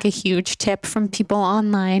 That was like a huge tip from people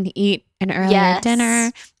online. Eat an earlier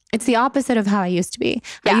dinner. It's the opposite of how I used to be.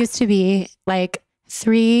 I used to be like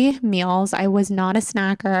 3 meals. I was not a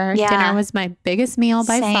snacker. Yeah. Dinner was my biggest meal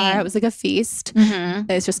by far. It was like a feast.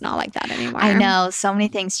 It's just not like that anymore. I know. So many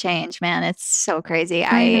things change, man. It's so crazy.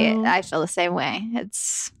 I feel the same way.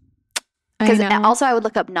 It's because also I would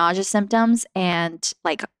look up nausea symptoms and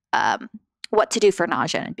like what to do for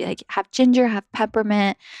nausea and be like, have ginger, have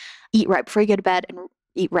peppermint, eat right before you go to bed, and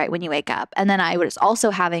eat right when you wake up. And then I was also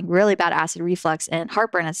having really bad acid reflux and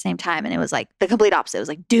heartburn at the same time. And it was like the complete opposite. It was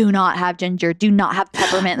like, do not have ginger, do not have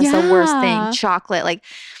peppermint. That's the worst thing. Chocolate, like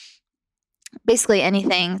basically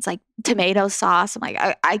anything. It's like tomato sauce. I'm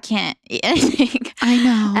like, I can't eat anything. I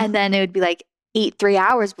know. And then it would be like, eat 3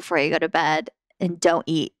 hours before you go to bed and don't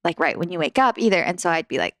eat like right when you wake up either. And so I'd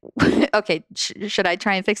be like, okay, should I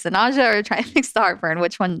try and fix the nausea or try and fix the heartburn?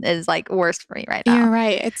 Which one is like worse for me right now? You're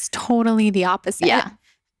right. It's totally the opposite. Yeah.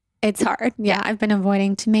 It's hard. Yeah. I've been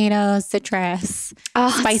avoiding tomatoes, citrus,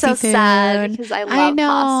 spicy so food. Sad because I love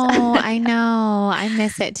pasta. I know. I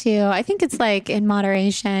miss it too. I think it's like in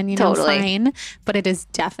moderation, fine. But it is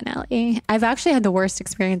definitely. I've actually had the worst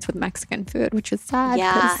experience with Mexican food, which is sad.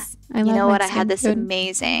 Yeah. I love what? I had this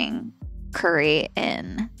amazing curry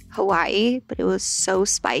in Hawaii, but it was so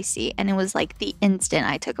spicy. And it was like the instant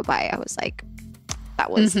I took a bite, I was like, that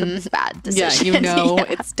was the bad decision. Yeah,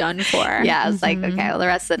 it's done for. Yeah, I was like, okay, well, the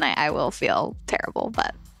rest of the night I will feel terrible,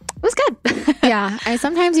 but it was good. Yeah,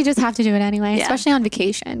 sometimes you just have to do it anyway, especially on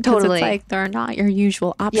vacation. Totally. It's like they're not your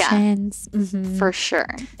usual options. Yeah, for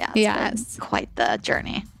sure. Yeah, it's been quite the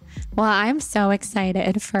journey. Well, I'm so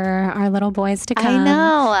excited for our little boys to come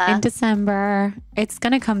in December. It's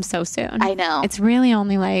going to come so soon. I know. It's really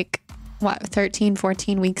only like, 13,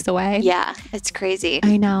 14 weeks away? Yeah, it's crazy.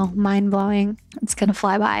 I know. Mind blowing. It's going to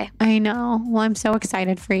fly by. I know. Well, I'm so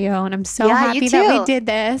excited for you. And I'm so happy that we did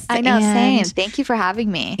this. I know, same. Thank you for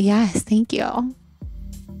having me. Yes, thank you.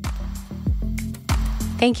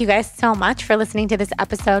 Thank you guys so much for listening to this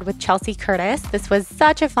episode with Chelsey Curtis. This was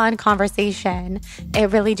such a fun conversation.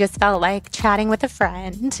 It really just felt like chatting with a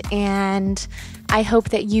friend, and I hope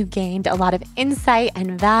that you gained a lot of insight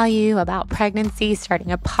and value about pregnancy,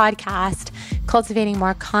 starting a podcast, cultivating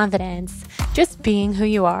more confidence, just being who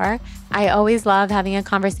you are. I always love having a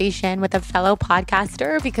conversation with a fellow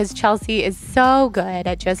podcaster because Chelsey is so good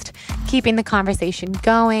at just keeping the conversation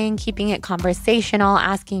going, keeping it conversational,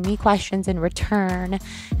 asking me questions in return.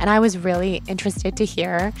 And I was really interested to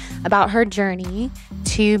hear about her journey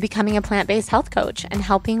to becoming a plant-based health coach and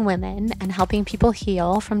helping women and helping people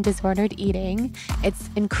heal from disordered eating. It's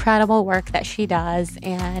incredible work that she does,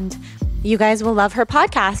 and you guys will love her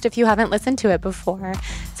podcast if you haven't listened to it before.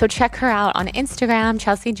 So check her out on Instagram,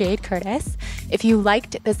 Chelsey Jade Curtis. If you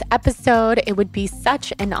liked this episode, it would be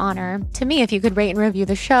such an honor to me if you could rate and review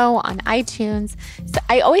the show on iTunes. So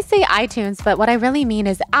I always say iTunes, but what I really mean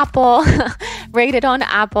is Apple. Rate it on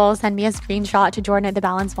Apple. Send me a screenshot to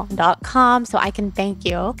jordan@thebalancedone.com so I can thank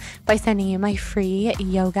you by sending you my free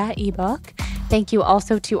yoga ebook. Thank you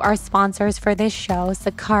also to our sponsors for this show,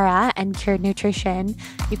 Sakara and Cured Nutrition.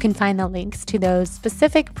 You can find the links to those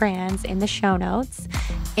specific brands in the show notes.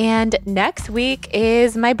 And next week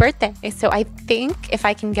is my birthday. So I think if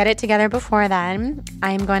I can get it together before then,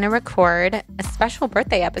 I'm going to record a special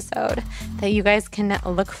birthday episode that you guys can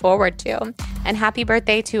look forward to. And happy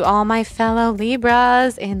birthday to all my fellow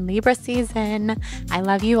Libras in Libra season. I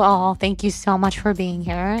love you all. Thank you so much for being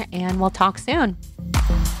here, and we'll talk soon.